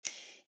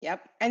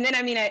 Yep. And then,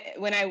 I mean,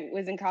 when I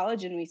was in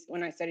college and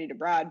when I studied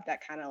abroad, that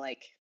kind of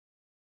like,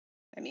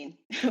 I mean,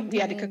 we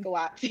had to cook a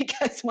lot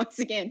because once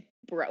again,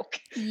 broke.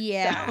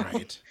 Yeah. So.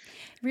 Right.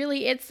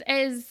 Really, it's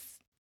as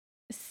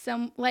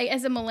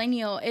a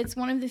millennial, it's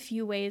one of the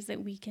few ways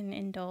that we can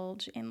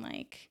indulge in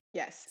like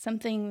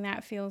something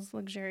that feels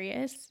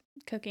luxurious,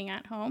 cooking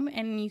at home,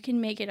 and you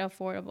can make it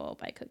affordable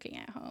by cooking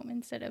at home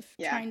instead of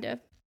trying to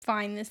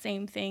find the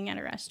same thing at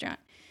a restaurant.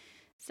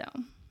 So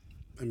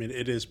I mean,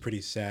 it is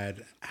pretty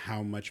sad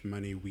how much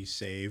money we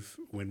save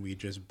when we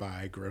just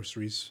buy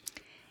groceries.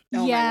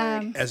 Oh,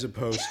 yeah. As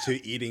opposed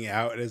to eating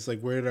out. And it's like,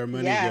 where did our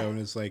money go? And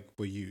it's like,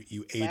 well, you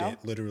ate it,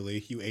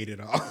 literally. You ate it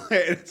all.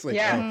 It's like,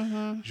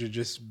 you should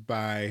just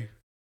buy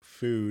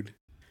food.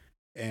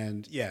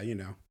 And yeah, you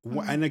know,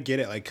 and I get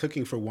it. Like,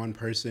 cooking for one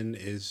person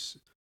is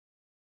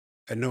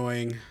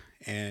annoying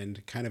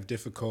and kind of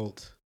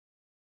difficult.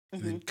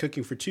 And then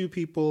cooking for two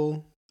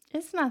people,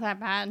 it's not that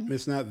bad.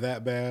 It's not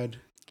that bad.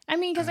 I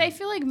mean, because I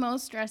feel like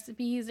most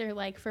recipes are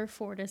like for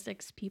 4 to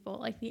 6 people,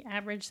 like the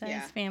average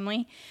size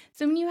family.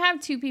 So when you have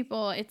 2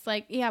 people, it's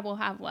like, yeah, we'll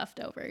have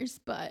leftovers,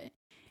 but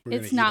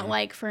it's not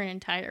like for an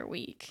entire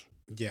week.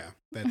 Yeah,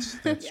 that's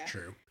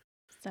true.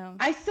 So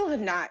I still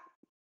have not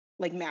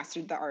like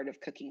mastered the art of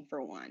cooking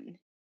for one.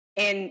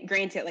 And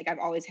granted, like I've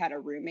always had a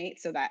roommate,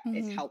 so that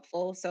is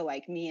helpful. So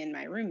like me and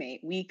my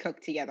roommate, we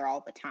cook together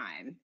all the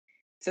time.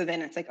 So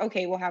then it's like,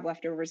 okay, we'll have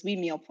leftovers. We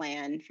meal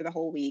plan for the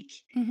whole week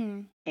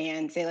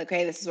and say like,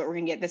 okay, this is what we're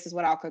going to get. This is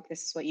what I'll cook.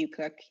 This is what you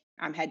cook.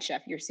 I'm head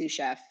chef. You're sous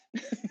chef.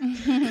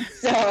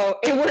 So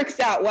it works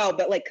out well.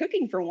 But like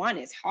cooking for one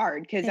is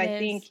hard because I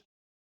think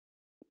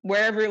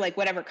wherever, like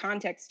whatever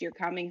context you're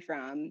coming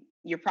from,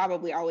 you're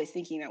probably always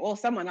thinking that, well,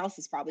 someone else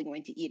is probably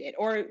going to eat it.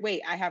 Or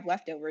wait, I have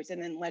leftovers.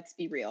 And then let's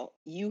be real.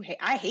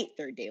 I hate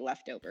third day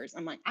leftovers.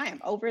 I'm like, I am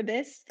over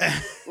this.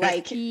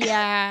 Like,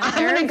 I'm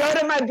going to go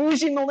to my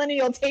bougie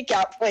millennial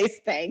takeout place.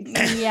 Thanks.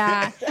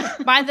 Yeah.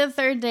 By the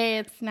third day,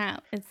 it's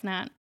not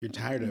you're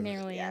tired of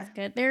nearly as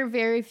good. There are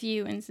very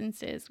few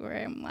instances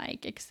where I'm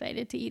like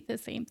excited to eat the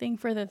same thing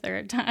for the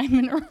third time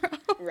in a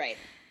row. Right.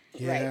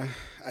 Yeah,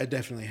 I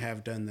definitely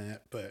have done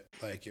that, but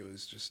like it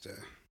was just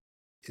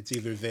it's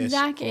either this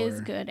Zach or... is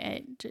good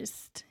at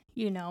just,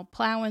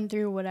 plowing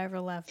through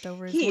whatever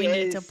leftovers we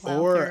need to plow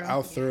through. Or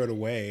I'll throw it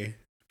away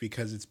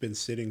because it's been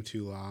sitting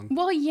too long.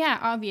 Well, yeah,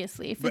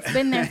 obviously, if it's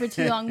been there for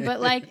too long. But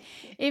like,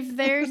 if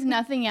there's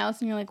nothing else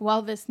and you're like,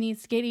 well, this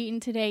needs to get eaten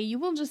today, you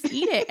will just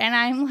eat it. And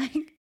I'm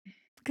like,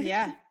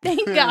 Yeah.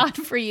 Thank God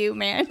for you,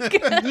 man. You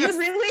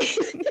really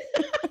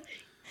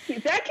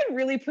that can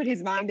really put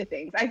his mind to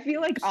things. I feel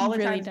like all the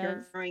really times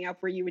does. growing up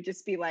where you would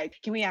just be like,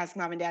 can we ask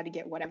mom and dad to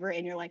get whatever?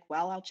 And you're like,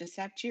 well, I'll just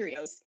have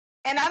Cheerios.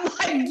 And I'm like,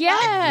 what?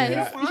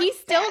 Yes, You he want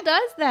still that?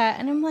 does that.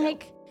 And I'm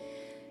like,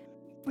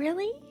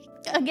 really?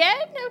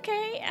 Again?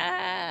 Okay.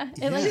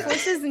 It like Yeah.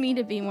 forces me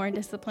to be more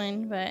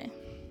disciplined, but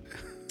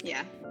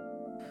Yeah.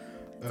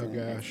 Oh it's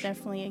gosh.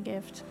 definitely a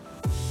gift.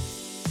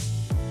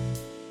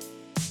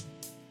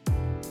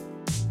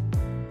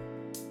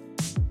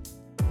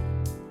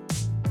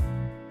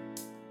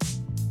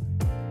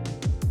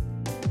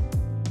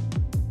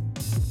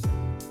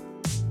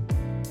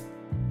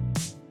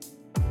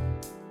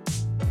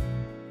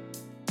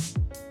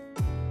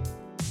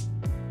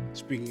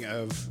 Speaking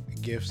of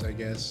gifts, I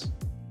guess,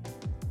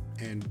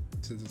 and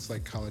since it's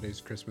like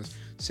holidays, Christmas,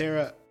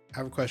 Sarah, I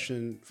have a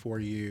question for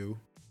you.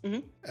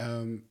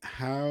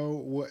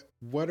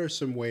 What are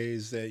some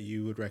ways that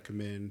you would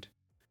recommend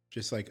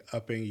just like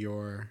upping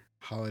your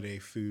holiday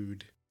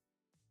food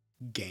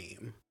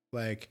game?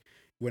 Like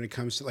when it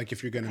comes to like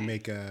if you're gonna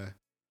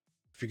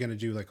if you're gonna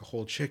do like a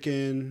whole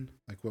chicken,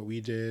 like what we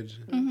did,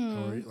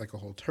 or like a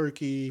whole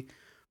turkey,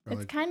 or It's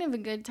like kind of a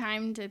good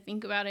time to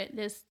think about it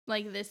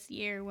this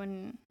year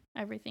when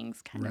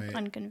everything's kind of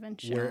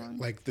unconventional. where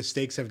like the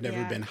stakes have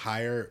never been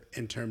higher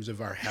in terms of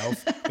our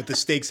health, but the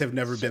stakes have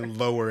never been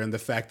lower in the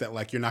fact that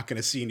like you're not going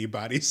to see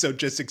anybody, so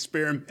just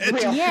experiment.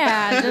 Real.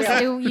 Yeah,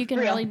 just Real. you can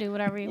Real. really do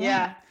whatever you want.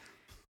 Yeah.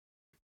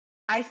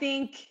 I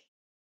think,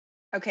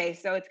 okay,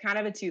 so it's kind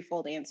of a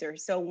twofold answer.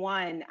 So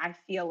one, I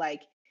feel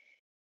like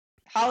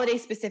holiday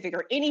specific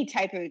or any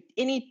type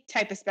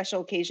of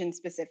special occasion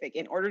specific,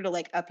 in order to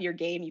like up your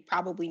game, you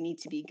probably need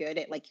to be good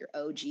at like your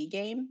OG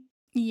game.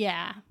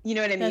 Yeah. You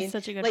know what I mean? That's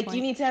such a good like point.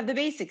 You need to have the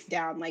basics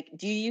down. Like,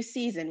 do you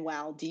season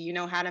well? Do you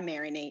know how to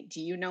marinate?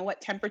 Do you know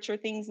what temperature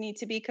things need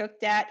to be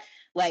cooked at?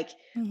 Like,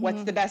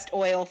 what's the best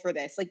oil for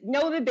this? Like,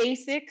 know the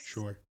basics.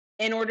 Sure.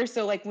 In order,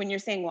 so like when you're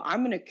saying, well,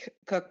 I'm going to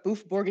cook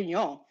boeuf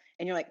bourguignon,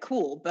 and you're like,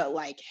 cool, but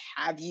like,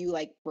 have you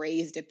like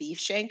braised a beef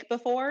shank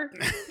before?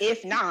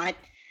 If not,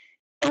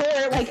 or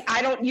like,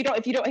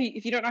 if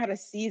you don't know how to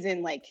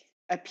season like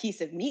a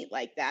piece of meat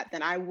like that,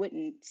 then I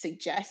wouldn't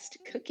suggest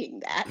cooking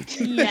that.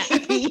 Yeah.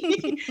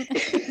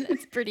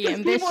 That's pretty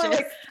ambitious. People are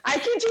like, I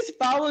can just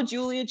follow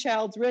Julia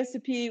Child's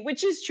recipe,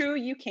 which is true.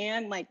 You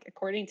can, like,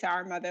 according to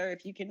our mother,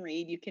 if you can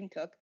read, you can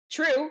cook.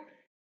 True.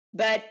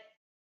 But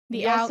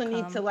you also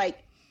need to like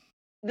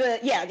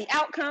the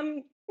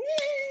outcome,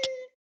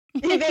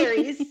 it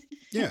varies.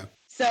 Yeah.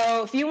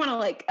 So if you want to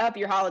like up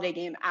your holiday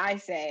game, I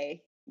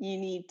say you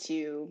need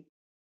to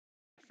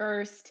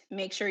first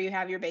make sure you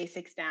have your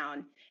basics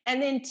down.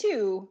 And then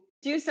two,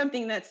 do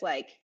something that's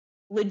like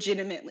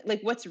legitimately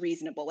like what's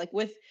reasonable, like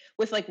with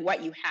like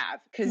what you have,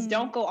 because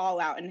don't go all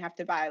out and have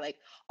to buy like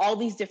all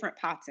these different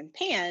pots and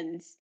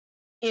pans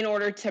in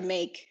order to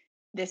make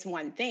this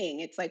one thing.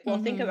 It's like,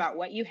 well, think about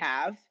what you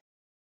have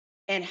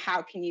and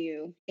how can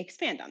you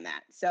expand on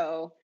that.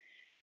 So,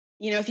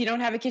 if you don't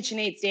have a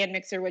KitchenAid stand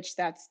mixer, which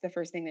that's the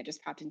first thing that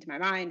just popped into my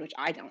mind, which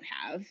I don't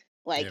have.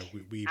 Like, yeah,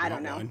 we I want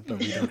don't know, one, but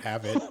we don't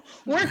have it.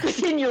 work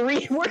within your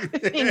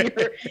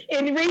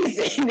in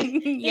reason,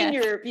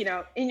 Yes.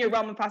 in your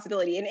realm of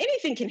possibility, and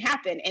anything can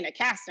happen in a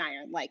cast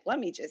iron. Like, let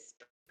me just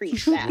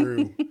preach that.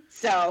 True.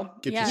 So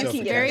Get Yeah, you yourself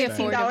can a get a cast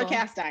iron. $15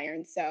 cast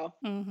iron. So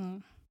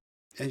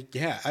And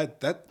yeah,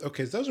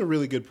 okay, so those are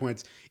really good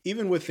points.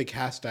 Even with the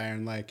cast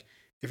iron, like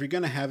if you're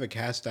gonna have a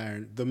cast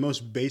iron, the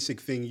most basic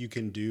thing you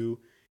can do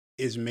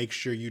is make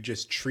sure you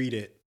just treat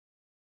it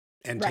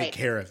and take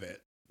care of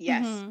it.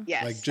 yes,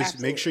 yes, Like just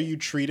make sure you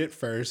treat it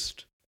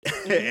first,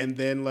 and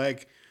then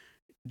like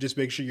just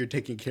make sure you're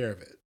taking care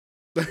of it.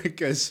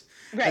 Because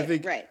I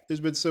think there's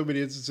been so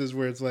many instances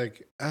where it's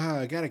like,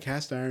 I got a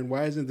cast iron.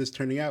 Why isn't this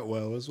turning out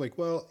well? It's like,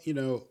 well,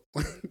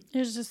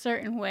 there's a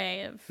certain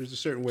way of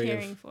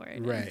caring for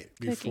it, right,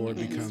 before it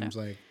becomes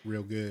like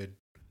real good.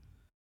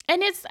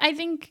 And it's, I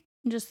think,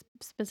 just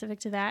specific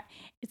to that,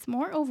 it's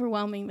more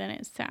overwhelming than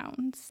it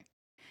sounds.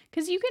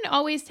 Because you can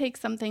always take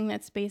something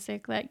that's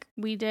basic, like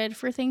we did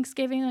for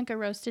Thanksgiving, like a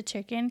roasted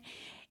chicken,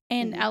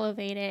 and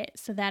elevate it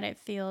so that it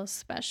feels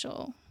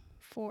special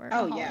for a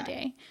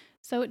holiday.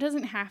 So it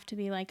doesn't have to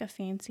be like a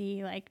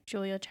fancy, like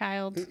Julia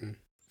Child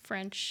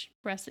French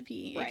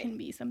recipe. It can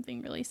be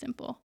something really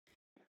simple.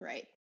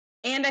 Right.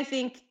 And I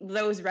think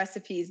those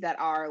recipes that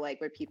are like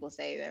where people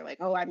say they're like,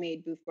 oh, I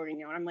made boeuf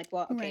bourguignon. I'm like,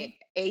 well, okay,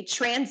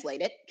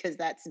 translate it, because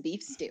that's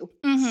beef stew.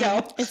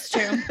 So it's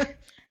true.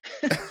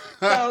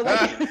 So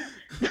like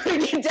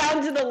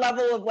down to the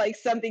level of like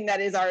something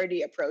that is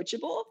already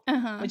approachable,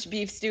 which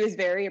beef stew is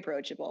very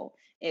approachable.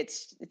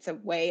 It's a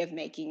way of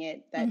making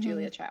it that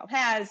Julia Child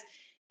has.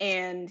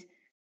 And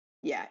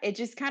yeah, it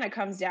just kind of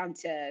comes down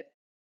to,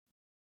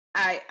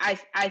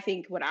 I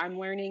think what I'm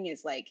learning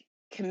is like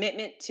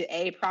commitment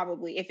to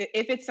probably if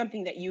it's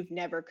something that you've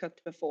never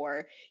cooked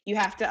before, you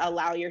have to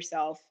allow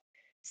yourself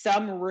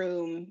some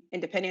room,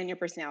 and depending on your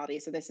personality.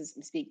 So this is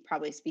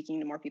probably speaking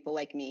to more people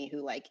like me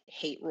who like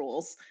hate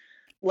rules.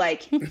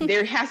 Like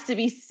there has to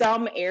be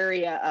some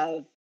area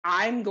of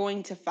I'm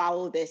going to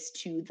follow this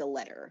to the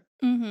letter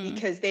Mm-hmm.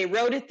 because they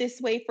wrote it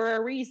this way for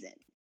a reason.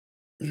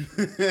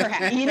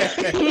 Perhaps, you know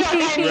what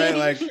I mean? Right,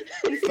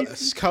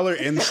 like color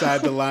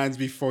inside the lines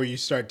before you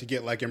start to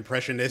get like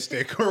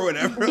impressionistic or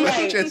whatever. Like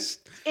Right.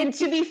 just And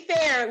to be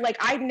fair, like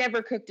I'd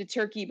never cooked a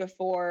turkey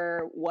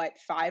before,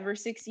 5 or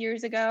 6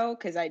 years ago,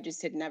 because I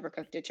just had never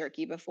cooked a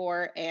turkey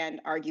before.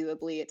 And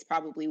arguably, it's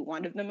probably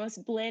one of the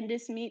most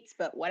blandest meats,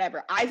 but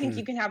whatever. I think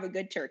you can have a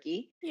good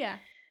turkey. Yeah.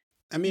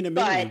 I mean,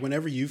 admittedly, But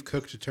whenever you've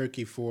cooked a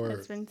turkey for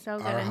It's been so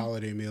our good.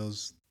 holiday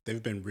meals,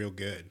 they've been real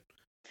good.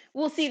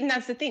 well, see, and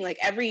that's the thing. Like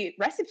every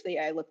recipe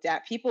I looked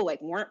at, people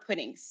like weren't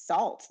putting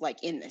salt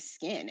like in the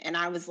skin, and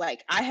I was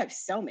like, I have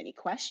so many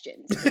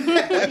questions.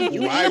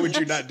 Why would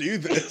you not do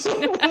this?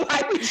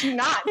 Why would you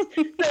not?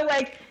 So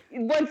like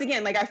once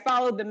again, like I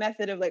followed the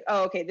method of like,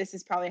 oh, okay, this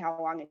is probably how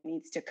long it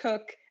needs to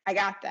cook. I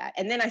got that.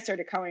 And then I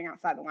started going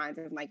outside the lines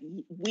of like,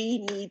 we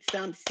need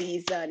some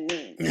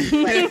seasoning.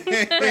 Like,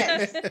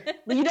 friends,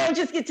 you don't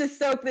just get to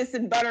soak this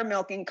in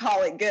buttermilk and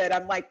call it good.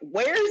 I'm like,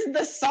 where's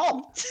the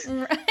salt?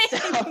 Right.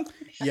 So,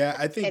 Yeah,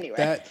 I think Anyway.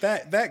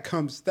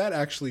 that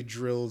actually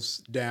drills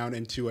down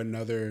into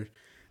another,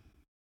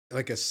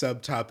 like a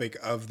subtopic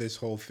of this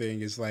whole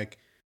thing is like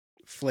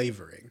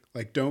flavoring.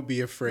 Like, don't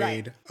be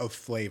afraid of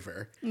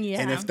flavor. Yeah.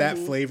 And if that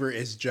flavor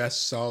is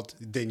just salt,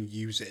 then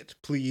use it,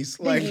 please.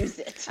 they Like, use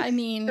it. I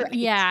mean, Right.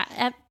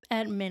 yeah,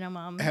 at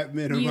minimum. at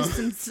minimum. Use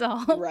some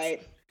salt.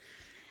 Right.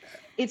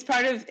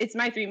 It's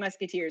my Three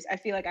Musketeers. I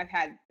feel like I've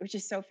had, which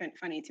is so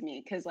funny to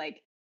me, because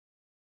like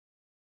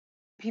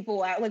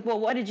people are like, well,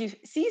 what did you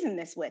season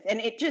this with? And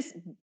it just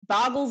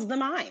boggles the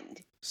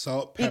mind.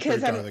 Salt, pepper,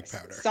 Because garlic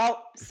powder.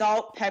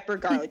 Salt, pepper,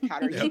 garlic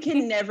powder. You Yep.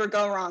 can never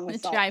go wrong with The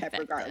salt, pepper,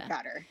 trifecta. garlic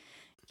powder.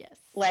 Yes.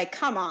 Like,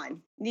 come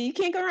on. You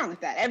can't go wrong with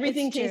that.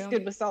 Everything It's tastes true.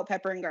 good with salt,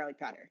 pepper, and garlic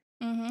powder.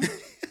 Mm-hmm.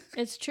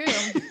 It's true.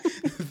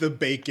 The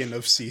bacon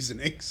of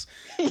seasonings.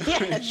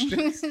 Yes. It's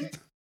just-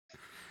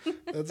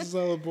 that's a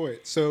solid point.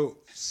 So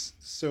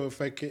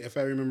if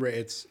I remember,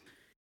 it's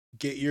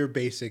get your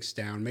basics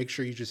down. Make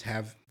sure you just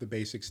have the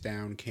basics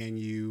down.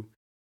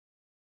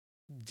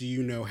 Do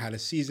you know how to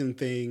season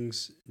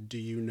things? Do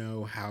you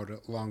know how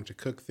long to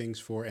cook things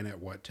for and at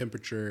what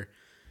temperature?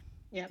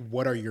 Yep.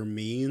 What are your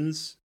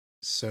means?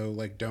 So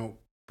like, don't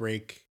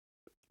break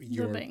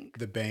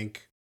the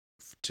bank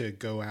to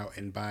go out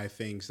and buy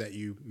things that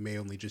you may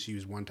only just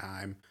use one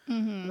time,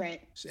 Mm-hmm.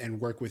 Right. and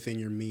work within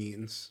your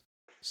means.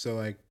 So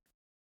like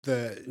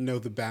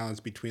the balance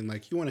between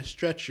like you want to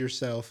stretch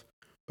yourself,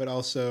 but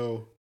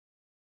also,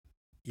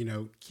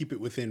 keep it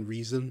within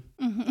reason,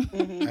 Mm-hmm.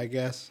 Mhm. I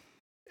guess.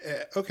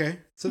 Okay.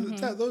 So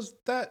Mhm.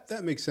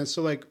 that makes sense.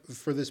 So like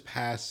for this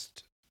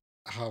past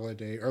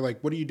holiday, or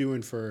like, what are you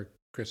doing for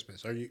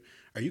Christmas? Are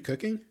you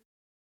cooking,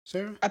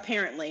 Sarah?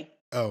 Apparently.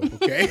 Oh,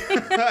 okay.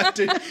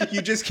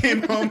 You just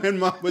came home and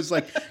mom was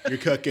like, "You're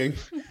cooking."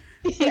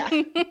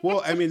 Yeah.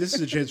 Well, I mean, this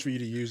is a chance for you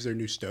to use their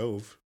new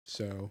stove.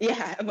 So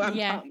Yeah. Well, I'm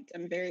Yeah. pumped.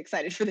 I'm very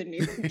excited for the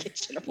new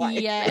kitchen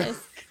appliance.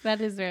 Yes, that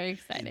is very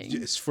exciting.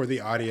 just for the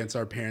audience,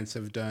 our parents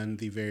have done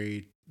the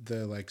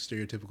like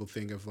stereotypical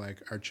thing of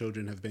like, our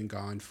children have been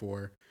gone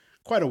for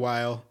quite a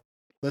while.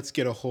 Let's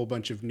get a whole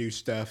bunch of new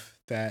stuff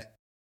that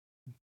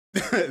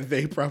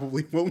they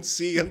probably won't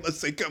see unless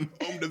they come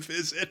home to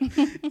visit.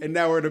 And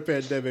now we're in a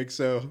pandemic,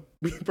 so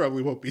we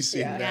probably won't be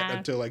seeing Yeah. that Yeah.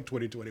 until like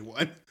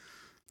 2021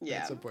 Yeah.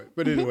 at some point.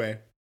 But anyway,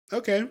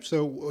 okay.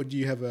 So do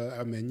you have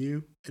a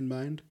menu in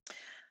mind?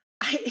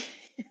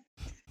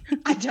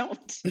 I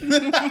don't.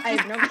 I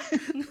have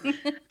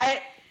no.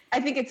 I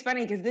think it's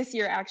funny because this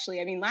year,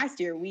 actually, I mean, last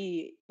year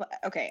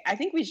I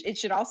think it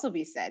should also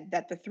be said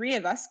that the three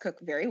of us cook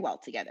very well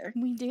together.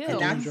 We do. And do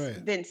that's enjoy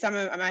it. been some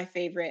of my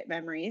favorite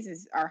memories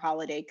is our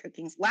holiday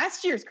cookings.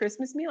 Last year's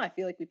Christmas meal, I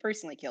feel like we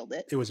personally killed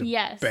it. It was a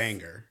Yes.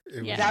 banger.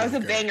 Yeah. That was a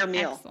good. banger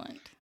meal.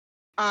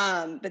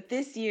 Excellent. But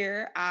this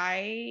year,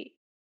 I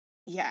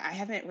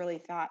haven't really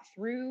thought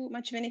through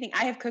much of anything.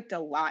 I have cooked a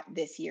lot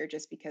this year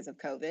just because of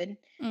COVID.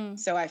 Mm.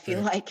 So I feel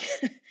Yeah. like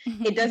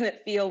it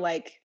doesn't feel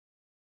like,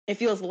 it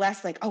feels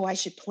less like, oh, I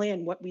should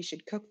plan what we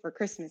should cook for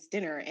Christmas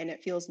dinner. And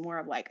it feels more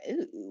of like,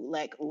 ooh,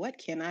 like, what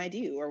can I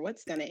do? Or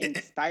what's going to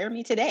inspire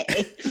me today?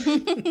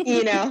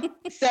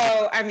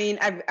 So, I mean,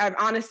 I've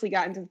honestly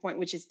gotten to the point,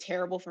 which is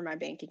terrible for my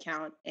bank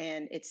account.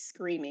 And it's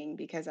screaming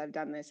because I've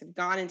done this. I've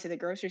gone into the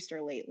grocery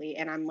store lately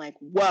and I'm like,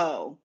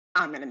 whoa,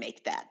 I'm going to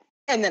make that.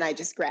 And then I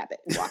just grab it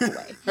and walk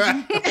away.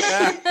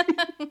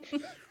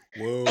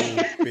 Whoa,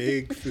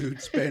 big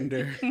food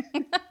spender.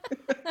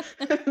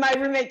 My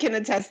roommate can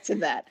attest to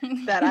that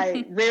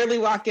I rarely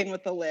walk in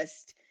with a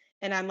list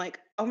and I'm like,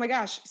 oh my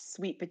gosh,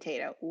 sweet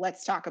potato.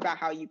 Let's talk about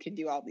how you can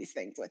do all these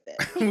things with it.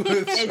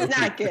 It's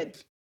not good.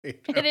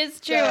 It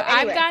is true. So, I've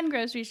anyway. gone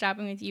grocery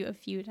shopping with you a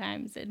few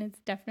times, and it's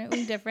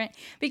definitely different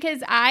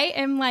because I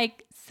am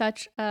like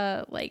such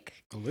a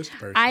A list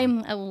person. I'm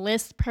a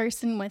list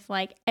person with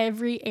like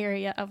every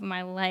area of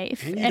my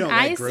life, And you don't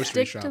like I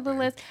grocery stick to the shopping.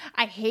 list.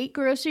 I hate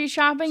grocery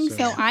shopping, so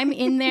So- I'm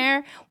in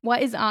there.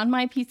 What is on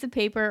my piece of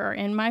paper or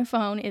in my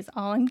phone is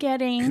all I'm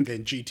getting. And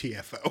then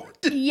GTFO.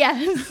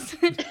 Yes.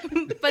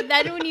 But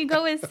then when you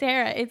go with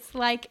Sarah, it's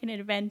like an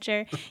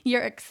adventure.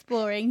 You're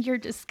exploring, you're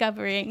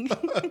discovering.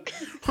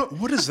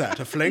 What is that?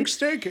 A flank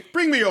steak?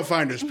 Bring me your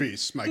finder's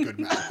piece, my good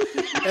man.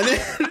 And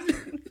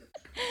then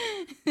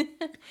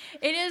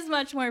It is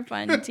much more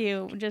fun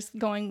too, just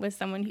going with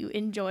someone who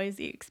enjoys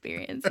the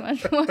experience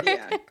much more.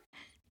 Yeah.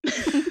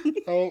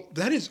 oh,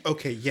 that is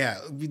okay. Yeah,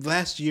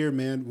 last year,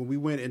 man, when we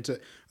went into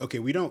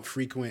we don't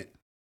frequent.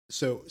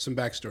 So some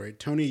backstory: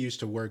 Tony used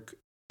to work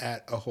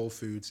at a Whole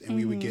Foods, and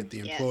we would get the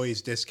Yes.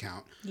 employees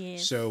discount,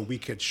 Yes. so we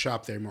could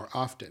shop there more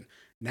often.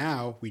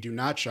 Now we do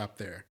not shop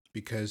there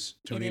because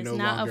Tony It is no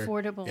not longer.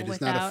 affordable It is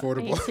without not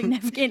affordable. a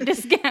significant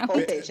discount.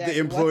 Whole paycheck. The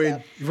employee,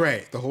 What's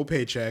right? The whole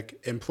paycheck.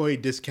 Employee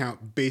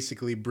discount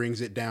basically brings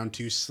it down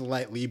to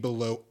slightly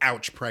below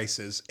ouch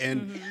prices,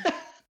 and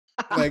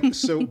like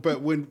so.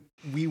 But when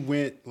we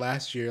went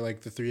last year,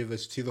 like the three of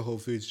us to the Whole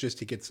Foods just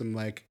to get some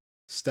like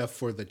stuff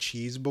for the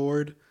cheese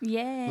board,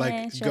 Yeah.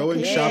 like sure going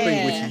could. shopping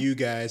Yeah. with you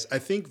guys. I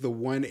think the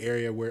one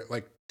area where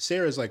like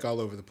Sarah's like all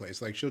over the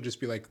place. Like she'll just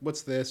be like,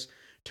 "What's this?"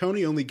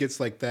 Tony only gets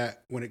like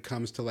that when it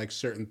comes to like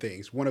certain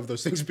things. One of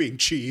those things being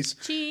cheese.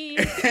 Cheese.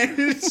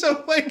 And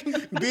so like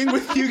being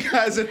with you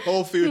guys at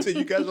Whole Foods and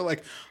you guys are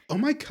like, oh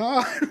my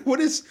God,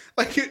 what is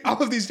like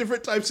all of these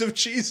different types of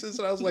cheeses?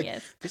 And I was like,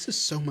 Yes. this is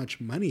so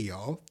much money,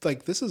 y'all.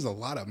 Like this is a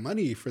lot of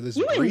money for this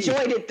You breed.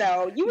 enjoyed it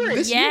though. You were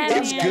This, Yeah,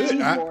 it's man. good.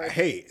 Cheese board.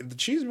 Hey, the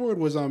cheese board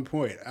was on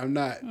point. I'm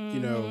not,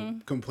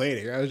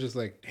 complaining. I was just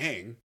like,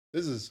 dang,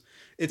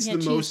 it's Yeah, the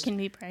cheese most can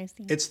be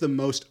pricey. it's the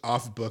most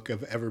off book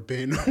I've ever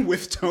been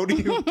with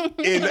Tony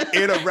in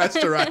a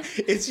restaurant.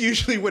 It's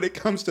usually when it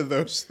comes to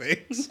those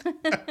things.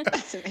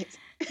 That's amazing.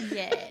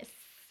 Yes.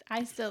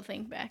 I still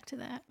think back to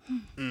that.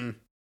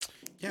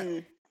 Yeah.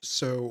 Mm.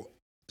 So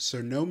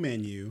no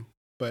menu,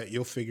 but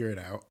you'll figure it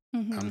out.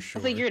 Mhm. I'm sure.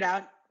 I'll figure it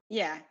out.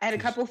 Yeah, I had a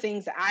Yes. couple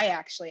things that I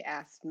actually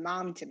asked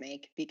mom to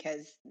make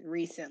because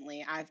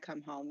recently I've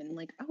come home and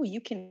like, oh, you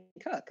can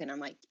cook, and I'm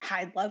like,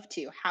 I'd love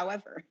to.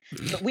 However,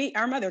 but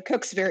our mother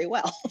cooks very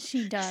well,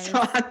 She does. so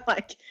I'm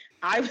like,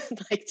 I would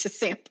like to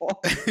sample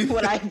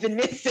what I've been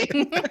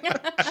missing.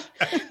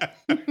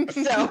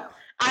 So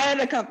I had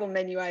a couple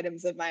menu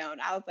items of my own.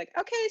 I was like,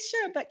 okay,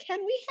 sure, but can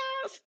we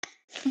have?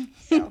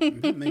 So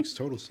That makes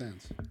total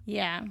sense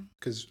Yeah.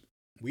 because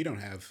we don't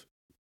have.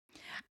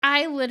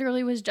 I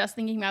literally was just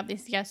thinking about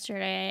this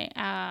yesterday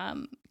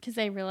because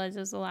I realized it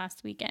was the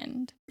last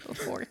weekend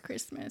before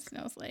Christmas. And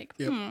I was like,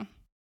 Yep.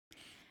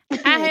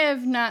 I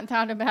have not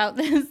thought about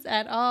this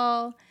at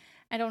all.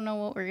 I don't know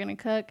what we're going to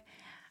cook.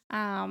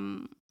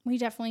 We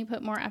definitely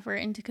put more effort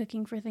into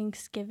cooking for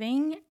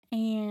Thanksgiving.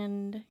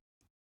 And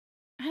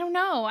I don't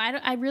know.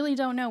 I really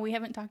don't know. We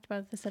haven't talked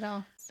about this at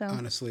all. So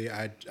Honestly,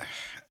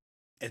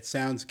 it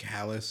sounds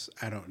callous.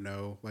 I don't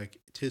know. Like,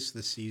 'tis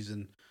the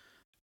season.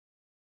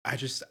 I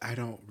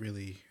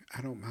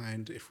don't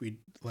mind if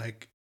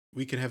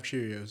we can have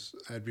Cheerios.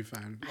 I'd be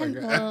fine.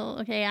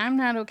 okay, I'm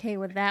not okay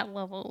with that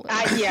level.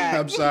 yeah,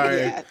 I'm sorry.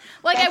 yeah.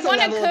 Like, I That's a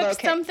want to level of cook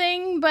okay.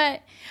 something,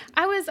 but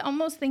I was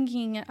almost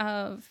thinking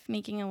of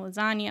making a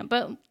lasagna,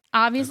 but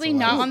obviously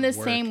That's a lot not of on the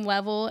work. same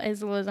level as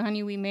the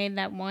lasagna we made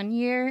that one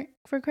year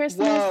for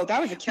Christmas. Whoa,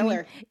 that was a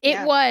killer. It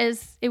Yeah.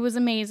 was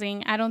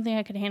amazing. I don't think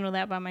I could handle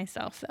that by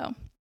myself, though.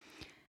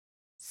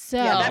 So,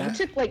 Yeah, that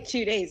took like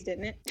 2 days,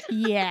 didn't it?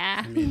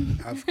 yeah. I mean,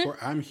 of course,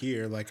 I'm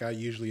here. Like, I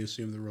usually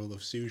assume the role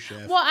of sous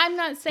chef. Well, I'm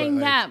not saying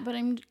like- that, but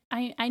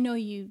I know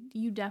you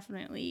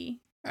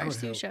definitely I are would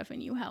sous help. chef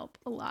and you help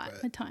a lot,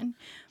 But a ton.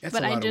 That's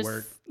but a I lot just, of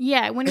work.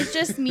 yeah, when it's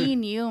just me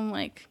and you, I'm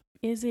like,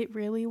 is it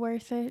really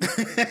worth it?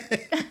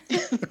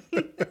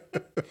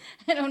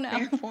 I don't know.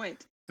 Fair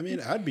point. I mean,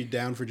 I'd be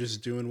down for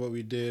just doing what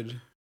we did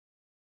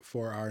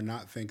for our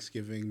not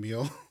Thanksgiving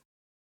meal.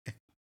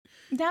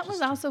 That was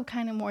Just- also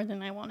kind of more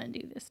than I want to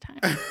do this time.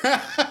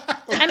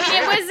 I mean,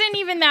 it wasn't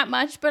even that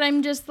much, but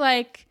I'm just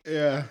like,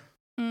 Yeah,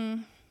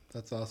 mm,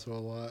 that's also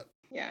a lot.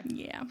 Yeah.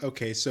 yeah.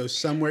 Okay, so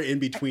somewhere in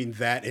between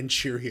that and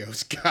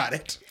Cheerios. Got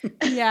it.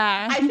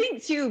 Yeah. I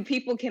think too,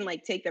 people can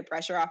like take the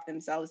pressure off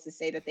themselves to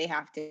say that they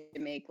have to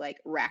make like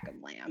rack of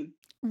lamb,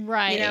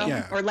 Right. you know,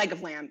 Yeah. or leg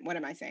of lamb. What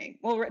am I saying?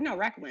 Well, no,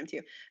 rack of lamb too.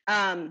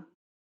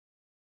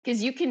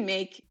 Because you can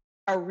make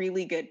a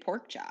really good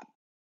pork chop,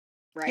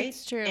 right?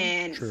 It's true.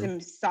 And True.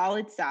 some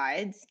solid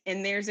sides,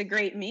 and there's a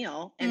great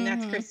meal, and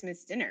that's Mhm.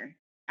 Christmas dinner.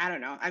 I don't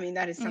know. I mean,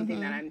 that is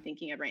something that Mhm. I'm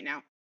thinking of right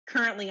now.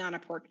 Currently on a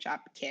pork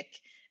chop kick.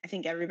 I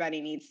think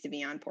everybody needs to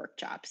be on pork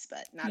chops,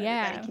 but not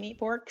Yeah. everybody can eat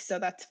pork, so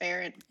that's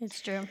fair, and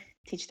It's true.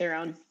 teach their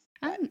own.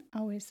 I'm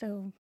always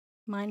so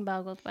mind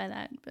boggled by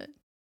that, but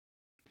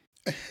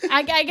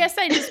I guess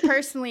I just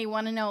personally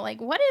want to know,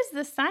 like, what is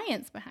the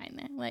science behind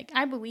that? Like,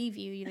 I believe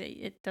you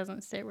that it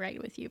doesn't sit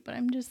right with you, but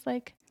I'm just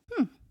like,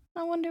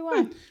 I wonder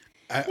why.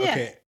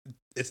 Okay,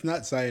 it's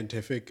not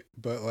scientific,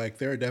 but like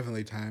there are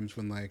definitely times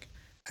when like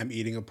I'm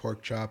eating a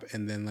pork chop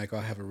and then like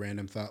I'll have a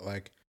random thought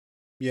like,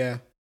 yeah,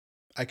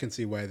 I can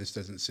see why this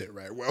doesn't sit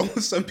right well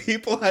with some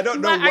people. I don't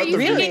know Are what you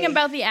the thinking Really?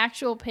 about the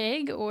actual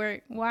pig or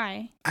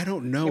why? I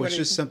don't know. Yeah, It's what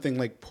just is- something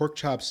like pork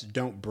chops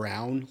don't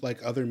brown like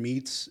other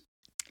meats.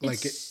 Like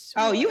it, It's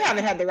Oh, you sort-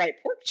 haven't had the right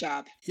pork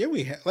chop. yeah,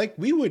 we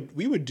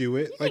would do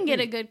it. You like can get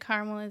we- a good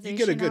caramelization. you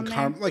get a good on there.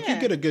 caramel, like you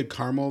Yeah. get a good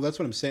caramel. That's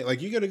what I'm saying.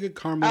 Like you get a good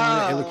caramel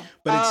on it, Oh,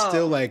 but it's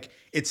still oh. like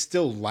it's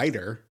still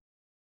lighter.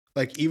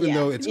 Like even Yeah.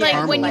 though it's Yeah,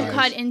 Like when you caramelized,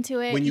 cut into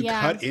it. when you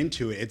yeah. cut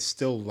into it, it's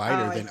still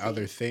lighter Oh, I than see.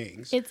 other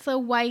things. It's a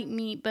white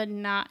meat, but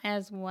not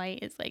as white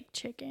as like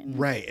chicken.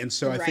 Right. And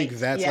so I think Right,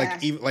 that's yeah.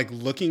 like even like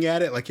looking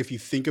at it, like if you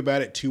think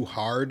about it too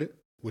hard,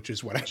 which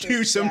is what I do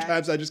Yeah.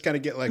 sometimes, I just kind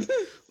of get like,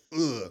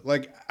 ugh,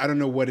 like I don't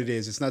know what it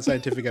is. It's not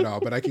scientific at all,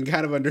 but I can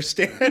kind of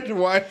understand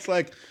why it's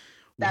like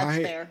That's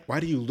why fair. why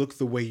do you look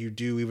the way you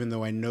do even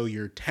though I know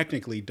you're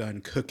technically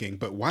done cooking,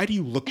 but why do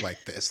you look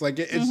like this? Like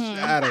it's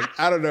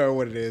I don't know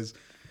what it is.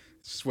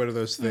 It's just one of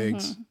those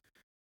things.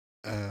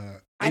 I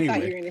Anyway. thought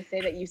you were going to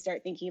say that you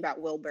start thinking about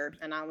Wilbur,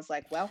 and I was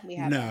like, well, we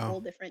have No. a whole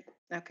different.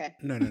 Okay.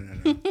 No. I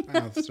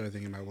don't start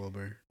thinking about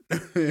Wilbur.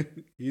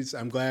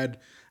 I'm glad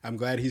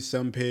he's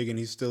some pig and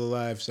he's still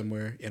alive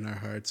somewhere in our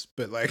hearts.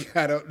 But like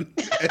I don't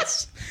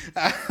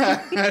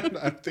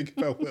think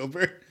about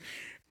Wilbur.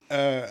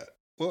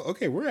 Well,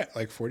 okay, we're at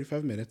like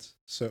 45 minutes,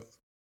 so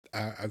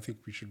I think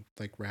we should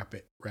like wrap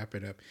it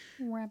up.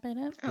 Wrap it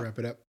up. Oh. Wrap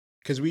it up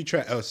because we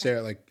try. Oh,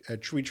 Sarah, like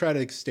we try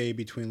to stay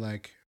between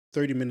like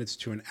 30 minutes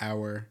to an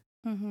hour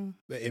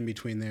in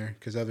between there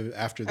because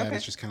after that Okay.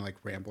 it's just kind of like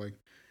rambling.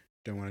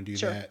 Don't want to do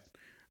Sure. that.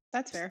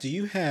 That's fair. Do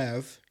you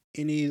have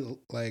any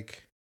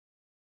like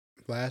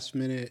not last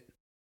minute,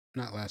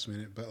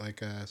 but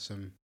like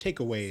some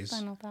takeaways,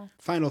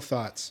 final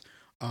thoughts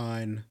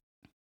on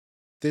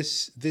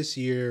this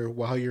year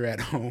while you're at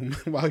home,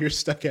 while you're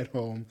stuck at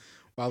home,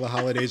 while the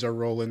holidays are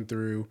rolling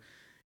through?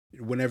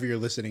 Whenever you're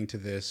listening to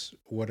this,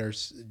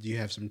 do you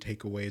have some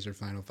takeaways or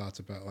final thoughts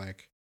about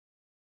like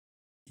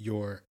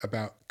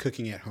about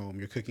cooking at home,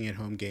 your cooking at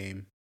home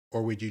game,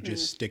 or would you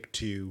just stick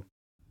to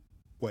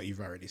what you've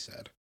already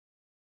said?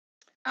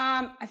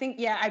 I think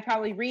I'd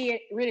probably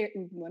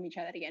let me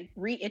try that again.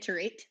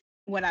 Reiterate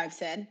what I've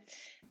said,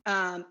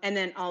 and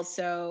then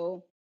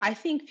also I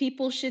think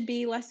people should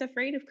be less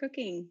afraid of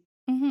cooking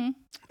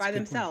by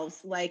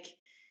themselves. Like,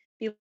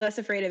 be less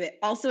afraid of it.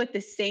 Also, at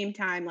the same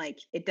time, like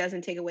it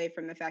doesn't take away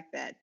from the fact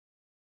that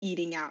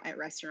eating out at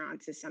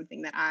restaurants is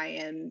something that I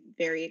am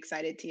very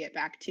excited to get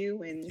back to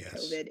when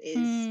COVID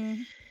is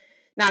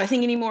not a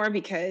thing anymore,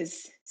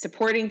 because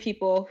supporting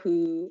people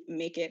who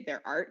make it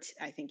their art,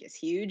 I think, is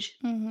huge.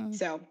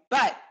 So,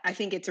 but I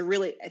think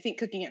I think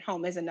cooking at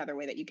home is another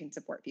way that you can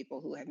support people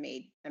who have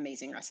made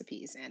amazing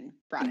recipes and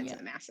brought it to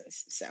the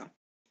masses. So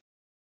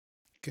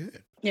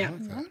good. Yeah. I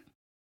like that.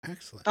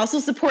 Excellent. Also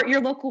support your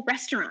local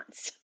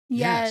restaurants.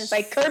 Yes.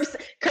 Like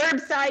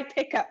curbside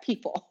pickup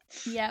people.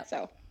 Yep.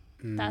 So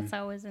that's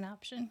always an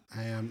option.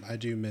 I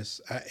do miss.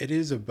 It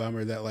is a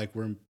bummer that like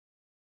we're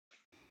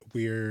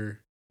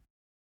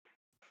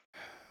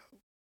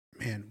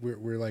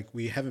like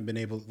we haven't been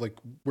able, like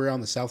we're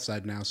on the south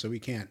side now, so we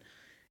can't.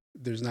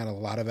 There's not a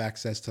lot of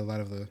access to a lot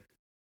of the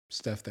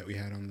stuff that we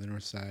had on the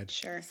north side.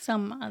 Sure.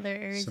 Some other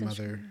areas. Some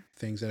other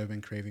things that I've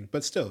been craving,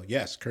 but still,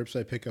 yes,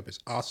 curbside pickup is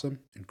awesome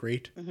and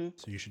great. So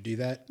you should do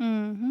that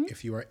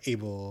if you are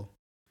able.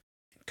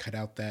 Cut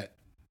out that.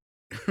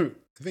 I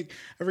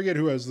forget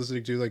who I was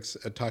listening to, like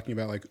talking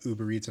about like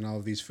Uber Eats and all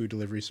of these food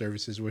delivery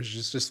services was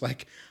just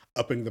like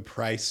upping the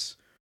price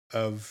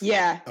of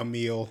a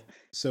meal.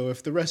 So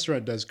if the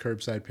restaurant does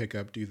curbside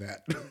pickup, do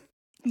that.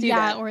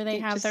 Or they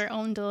have their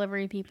own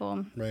delivery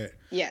people. Right.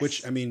 Yes.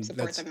 Which, I mean,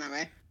 support them that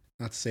way.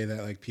 Not to say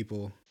that like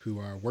people who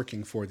are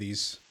working for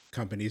these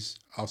companies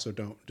also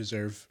don't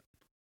deserve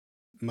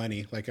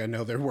money. Like I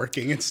know they're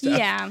working and stuff.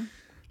 Yeah.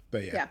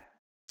 But yeah.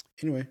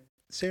 Anyway,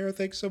 Sarah,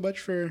 thanks so much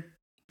for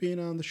being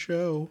on the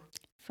show.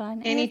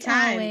 Fun.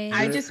 Anytime.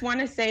 I just want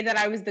to say that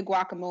I was the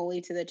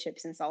guacamole to the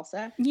chips and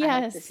salsa.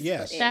 Yes.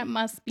 That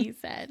must be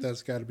said.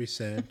 That's got to be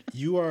said.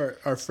 You are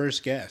our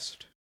first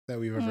guest that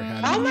we've ever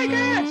had. Oh my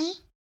gosh.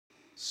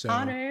 So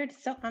honored.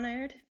 So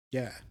honored.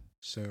 Yeah.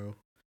 So,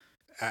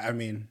 I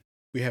mean,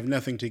 we have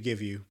nothing to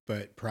give you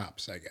but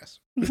props, I guess.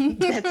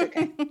 That's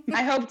okay.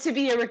 I hope to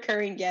be a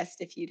recurring guest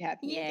if you'd have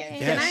me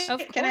again. Yes.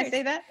 Can I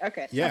say that?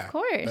 Okay. Yeah. Of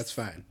course. That's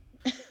fine.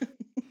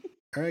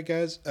 All right,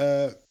 guys.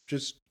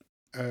 Just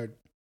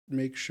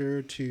make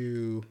sure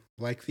to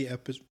like the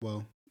episode.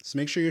 Well,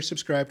 make sure you're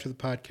subscribed to the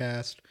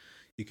podcast.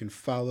 You can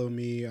follow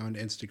me on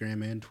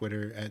Instagram and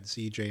Twitter at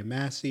ZJ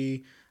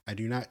Massey. I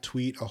do not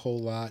tweet a whole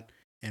lot,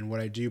 and what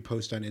I do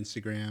post on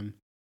Instagram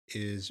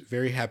is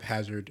very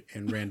haphazard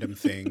and random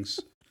things.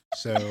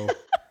 So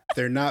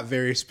they're not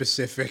very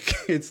specific.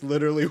 It's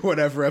literally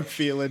whatever I'm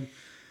feeling.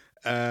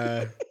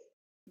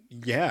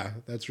 Yeah,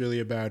 that's really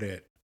about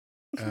it.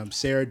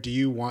 Sarah, do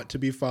you want to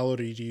be followed,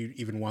 or do you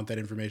even want that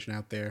information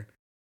out there?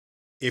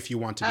 If you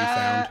want to be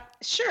found.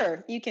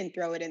 Sure. You can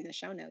throw it in the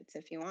show notes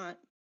if you want.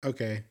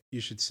 Okay,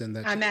 you should send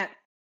that. I'm at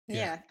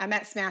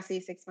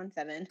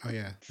Smassy617. Oh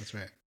yeah, that's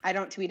right. I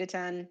don't tweet a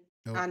ton.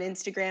 Nope. On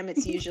Instagram,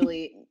 it's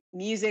usually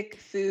music,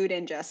 food,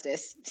 and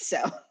justice. So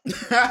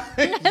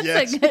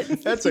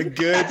that's a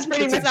good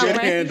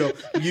handle.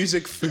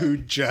 Music,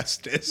 food,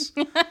 justice.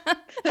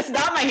 That's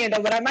not my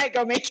handle, but I might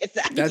go make it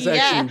that. That's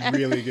actually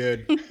really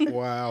good.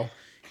 Wow.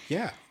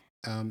 Yeah.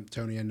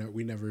 Tony, I know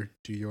we never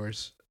do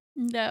yours.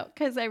 No,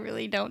 because I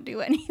really don't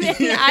do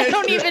anything. I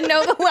don't even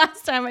know the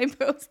last time I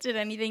posted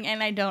anything,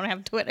 and I don't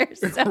have Twitter.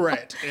 So.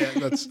 Right. Yeah,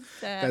 that's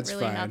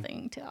really fine.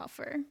 Nothing to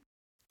offer.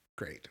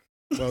 Great.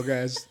 Well,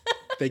 guys,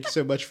 thank you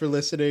so much for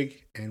listening,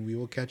 and we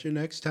will catch you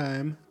next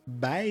time.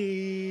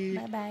 Bye.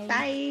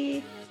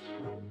 Bye-bye.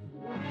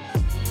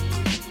 Bye.